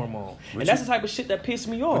uniform on, and that's the type of shit that pissed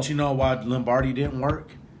me off. But you know why Lombardi didn't work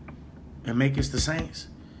and make us the Saints?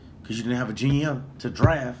 Because you didn't have a GM to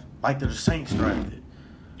draft like the Saints drafted.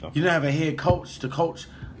 You didn't have a head coach to coach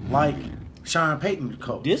like Sean Payton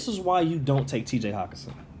coach. This is why you don't take T.J.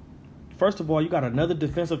 Hawkinson. First of all, you got another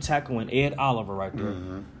defensive tackle in Ed Oliver right there.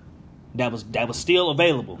 Mm-hmm. That was still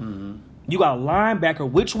available. You got a linebacker,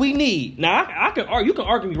 which we need. Now, I can argue. You can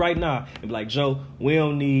argue me right now and be like, Joe, we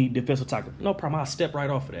don't need defensive tackle. No problem. I'll step right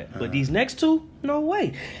off of that. But these next two, no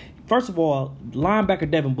way. First of all, linebacker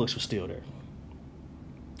Devin Bush was still there.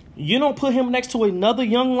 You don't put him next to another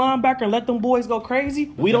young linebacker and let them boys go crazy?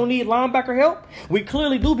 We don't need linebacker help? We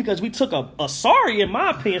clearly do because we took a sorry, in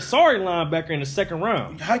my opinion, sorry linebacker in the second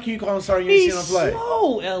round. How can you call him sorry? You ain't He's seen him play.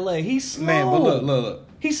 slow, L.A. He's slow. Man, but look.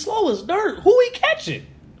 He's slow as dirt. Who he catching?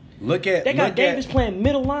 Look at They got look Davis at, playing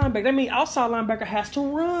middle linebacker. That means outside linebacker has to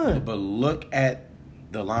run. But look at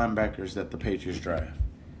the linebackers that the Patriots draft.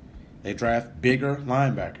 They draft bigger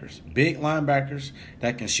linebackers, big linebackers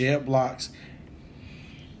that can shed blocks.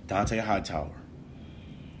 Dante Hightower,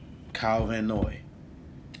 Kyle Van Noy,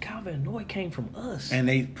 Calvin Noy came from us. and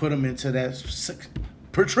they put him into that six.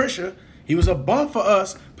 Patricia, he was a bum for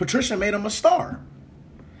us. Patricia made him a star.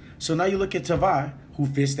 So now you look at Tavai, who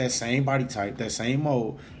fits that same body type, that same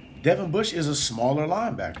mold. Devin Bush is a smaller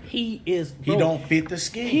linebacker. He is. He bro, don't fit the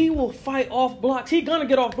scheme. He will fight off blocks. He gonna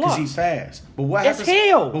get off blocks. Because he's fast. But what It's happens?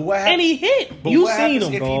 hell. But what And happens? he hit. But You what seen happens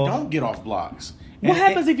him, if dog. he don't get off blocks? What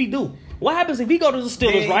happens if he do? What happens if he go to the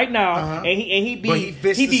Steelers And- right now uh-huh. and he But be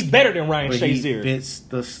fits he the be scheme. better than Ryan But he Shazier? fits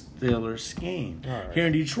the Steelers scheme. All right. Here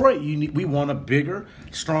in Detroit, we want a bigger,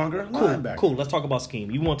 stronger linebacker. Cool. Let's talk about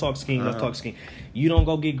scheme. You want to talk scheme? Let's talk scheme. You don't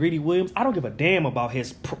go get Greedy Williams. I don't give a damn about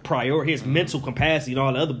his his mental capacity and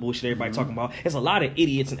all the other bullshit everybody talking about. There's a lot of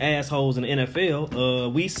idiots and assholes in the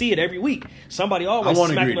NFL. We see it every week. Somebody always I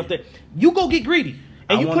want smacking Greedy. up there. You go get Greedy.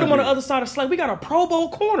 And I you want put him on the Greedy. other side of the slate. We got a Pro Bowl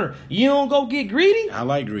corner. You don't go get Greedy? I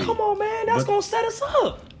like Greedy. Come on, man. That's But- going to set us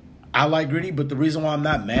up. I like Gritty, but the reason why I'm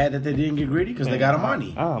not mad that they didn't get Gritty because they got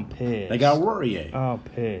Amani. I'm pissed. They got Aurier. I'm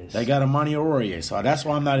pissed. They got Amani Aurier. So that's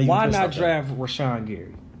why I'm not even Why pissed not off draft Rashawn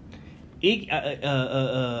Gary?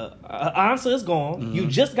 Answer is gone. Mm-hmm. You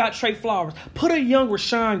just got Trey Flowers. Put a young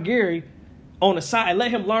Rashawn Gary on the side and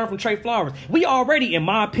let him learn from Trey Flowers. We already, in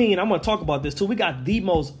my opinion, I'm going to talk about this too. We got the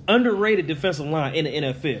most underrated defensive line in the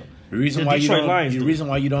NFL. The reason The why Detroit Lions the do. reason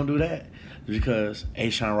why you don't do that is because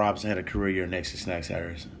Ashawn Robinson had a career year next to Snacks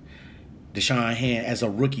Harrison. Deshaun Hand as a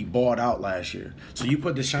rookie balled out last year. So you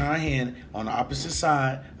put Deshaun Hand on the opposite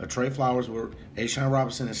side of Trey Flowers with Ashawn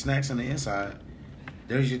Robinson and Snacks on the inside.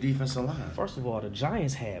 There's your defensive line. First of all, the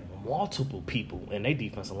Giants had multiple people in their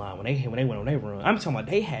defensive line when they went on their run. I'm talking about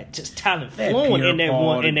they had just talent flowing in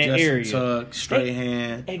that area. Tuck,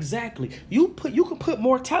 Strahan. Exactly. You can put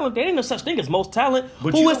more talent. There ain't no such thing as most talent.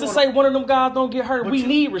 But Who is to say one of them guys don't get hurt? We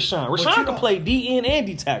need Rashawn. Rashawn can play DN and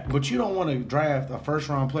D tackle. But you don't want to draft a first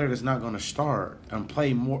round player that's not going to start and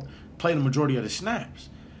play the majority of the snaps.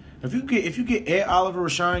 If you get Ed Oliver,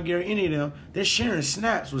 Rashawn Gary, any of them, they're sharing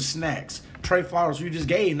snaps with Snacks. Trey Flowers, who you just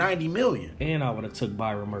gave $90 million. And I would have took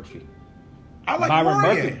Byron Murphy. I like Byron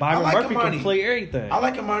Murphy. Murphy can play everything. I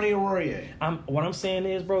like Imani Aurier. What I'm saying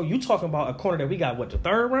is, bro, you talking about a corner that we got, the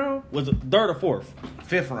third round? Was it third or fourth?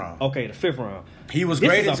 Fifth round. Okay, the fifth round. He was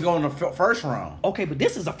graded to go in the first round. Okay, but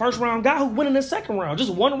this is a first round guy who went in the second round,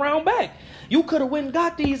 just one round back. You could have went and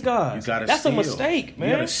got these guys. That's a mistake, man.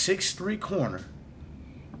 You got a 6'3" corner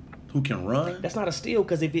who can run. That's not a steal,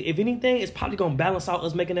 because if anything, it's probably going to balance out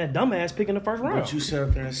us making that dumbass pick in the first round. But you sat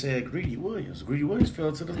up there and said Greedy Williams. Greedy Williams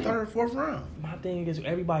fell to the third, fourth round. My thing is,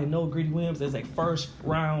 everybody know Greedy Williams is a first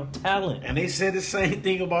round talent. And they said the same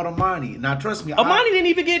thing about Imani. Now, trust me. Imani didn't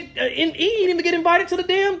even get invited to the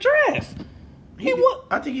damn draft.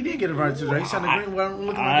 I think he did get invited to the draft. He signed the green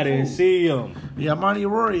one. I didn't see him. Yeah, Imani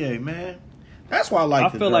Aurier, man. That's why I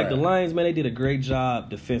feel like the Lions, man, they did a great job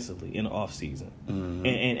defensively in the offseason. Mm-hmm.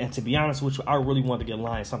 And to be honest with you, I really wanted to get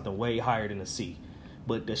Lions something way higher than a C.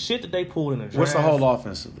 But the shit that they pulled in the draft. What's the whole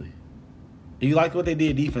offensively? You like what they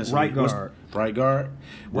did defensively? Right guard. Right guard?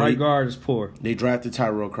 Right guard is poor. They drafted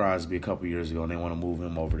Tyrell Crosby a couple years ago, and they want to move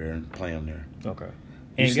him over there and play him there. Okay.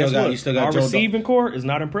 And guess what? You still got our receiving core is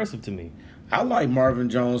not impressive to me. I like Marvin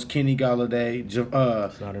Jones, Kenny Galladay,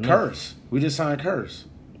 Curse. We just signed Curse.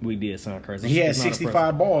 We did sign Curse. He had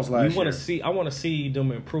 65 balls last year. I want to see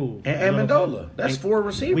them improve. And Amendola. That's 4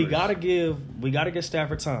 receivers. We gotta give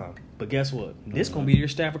Stafford time. But guess what? This gonna be the year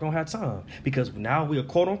Stafford gonna have time, because now we are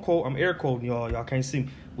quote unquote. I'm air quoting y'all. Y'all can't see me.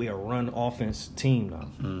 We are a run offense team now.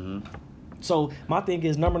 Mm-hmm. So my thing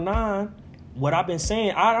is number 9. What I've been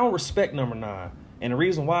saying, I don't respect number 9, and the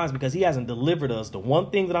reason why is because he hasn't delivered us the one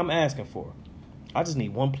thing that I'm asking for. I just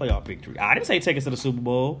need one playoff victory. I didn't say take us to the Super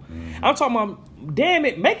Bowl. Mm-hmm. I'm talking about, damn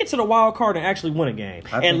it, make it to the wild card and actually win a game.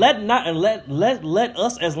 Let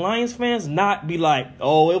us as Lions fans not be like,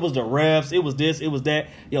 oh, it was the refs, it was this, it was that.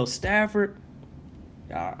 Yo, Stafford,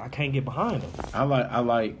 I can't get behind him. I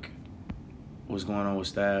like what's going on with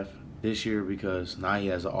Staff this year, because now he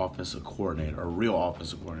has an offensive coordinator, a real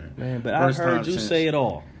offensive coordinator. Man, but I heard you say it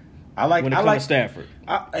all. When it comes to Stafford.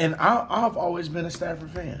 I've always been a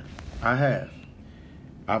Stafford fan. I have.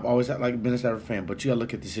 I've always been a Stafford fan, but you got to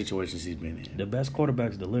look at the situations he's been in. The best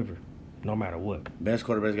quarterbacks deliver, no matter what. Best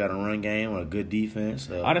quarterbacks got a run game or a good defense.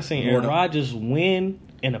 I done seen Aaron Rodgers win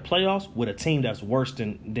in the playoffs with a team that's worse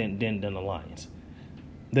than the Lions.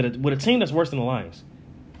 With a team that's worse than the Lions.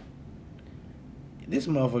 This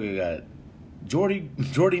motherfucker got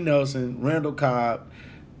Jordy Nelson, Randall Cobb.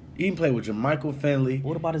 He can play with Jermichael Finley.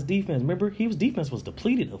 What about his defense? Remember, his defense was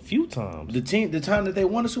depleted a few times. The time that they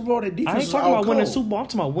won the Super Bowl, their defense was all I ain't talking about winning the Super Bowl. I'm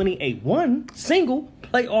talking about winning one single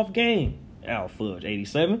playoff game. Al Fudge,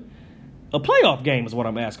 87. A playoff game is what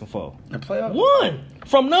I'm asking for. A playoff? One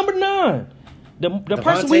from number 9. The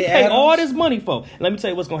person we pay all this money for. Let me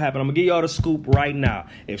tell you what's going to happen. I'm going to give y'all the scoop right now.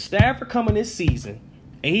 If Stafford coming this season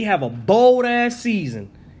and he have a bold-ass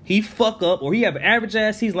season, he fuck up, or he have an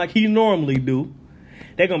average-ass season like he normally do,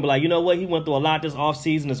 they're going to be like, you know what? He went through a lot this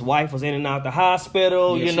offseason. His wife was in and out the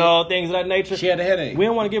hospital, things of that nature. She had a headache. We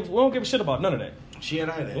don't give a shit about none of that. She had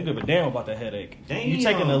a headache. We don't give a damn about that headache. Damn. You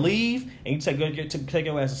taking a leave and you take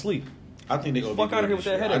your ass to sleep. I think they're going to be fuck out of here with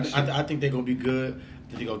that headache. I think they're going to be good. I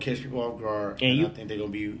think they're going to catch people off guard. And I think they're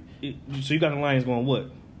going to be... So you got the Lions going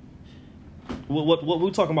what? What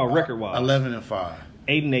we talking about record-wise? 11-5.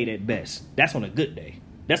 8-8 at best. That's on a good day.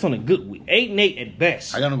 That's on a good week. 8-8 at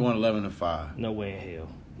best. I got them going 11-5. No way in hell.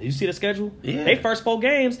 Did you see the schedule? Yeah. They first 4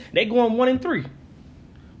 games, they going 1-3.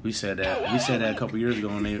 We said that. We said that a couple years ago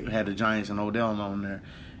when they had the Giants and Odell on there, and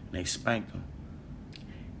they spanked them.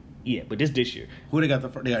 Yeah, but this year. Who they got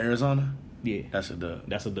They got Arizona? Yeah. That's a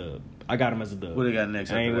dub. I got him as a dub. Who they got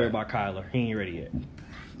next? I ain't worried about Kyler. He ain't ready yet.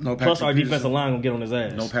 No Patrick Plus, our Peterson. defensive line gonna get on his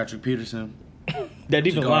ass. No Patrick Peterson. That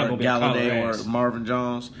defensive line gonna be Galladay or Marvin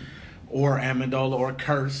Jones or Amendola or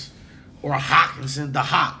Curse or Hawkinson. The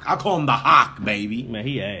Hawk. I call him the Hawk, baby. Man,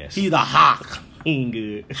 he ass. He the Hawk. He ain't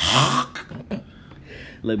good. Hawk.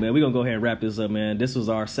 Look, man, we're gonna go ahead and wrap this up, man. This was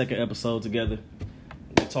our second episode together.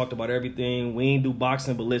 We talked about everything. We ain't do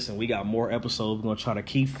boxing, but listen, we got more episodes. We're gonna try to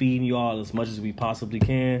keep feeding y'all as much as we possibly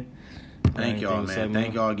can. Thank y'all, Anything to say, man.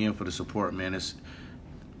 Thank y'all again for the support, man. It's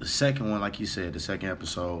the second one, like you said, the second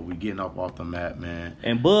episode. We getting up off the map, man.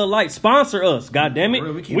 And Bud Light sponsor us. God damn For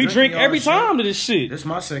real, it. keep We drinking drink y'all every shit. time to this shit. This is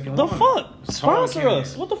my second The one. fuck? Tall Sponsor can.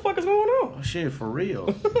 us. What the fuck is going on? Oh, shit, for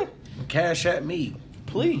real. Cash at me.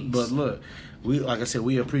 Please. But look, like I said,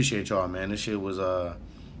 we appreciate y'all, man. This shit was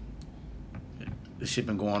this shit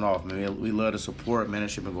been going off, man. We love the support, man.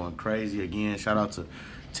 This shit been going crazy. Again, shout out to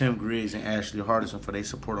Tim Griggs and Ashley Hardison for their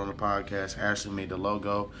support on the podcast. Ashley made the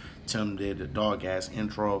logo. Tim did the dog ass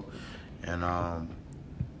intro. And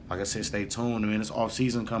like I said, stay tuned. I mean, it's off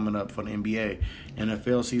season coming up for the NBA.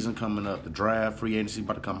 NFL season coming up. The draft, free agency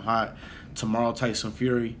about to come hot. Tomorrow, Tyson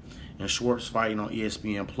Fury and Schwartz fighting on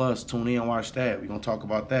ESPN Plus. Tune in and watch that. We're gonna talk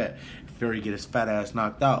about that. Fury get his fat ass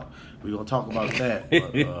knocked out. We're gonna talk about that.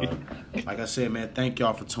 But, like I said, man, thank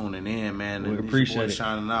y'all for tuning in, man. We And appreciate these boys it.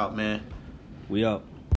 shining out, man. We out.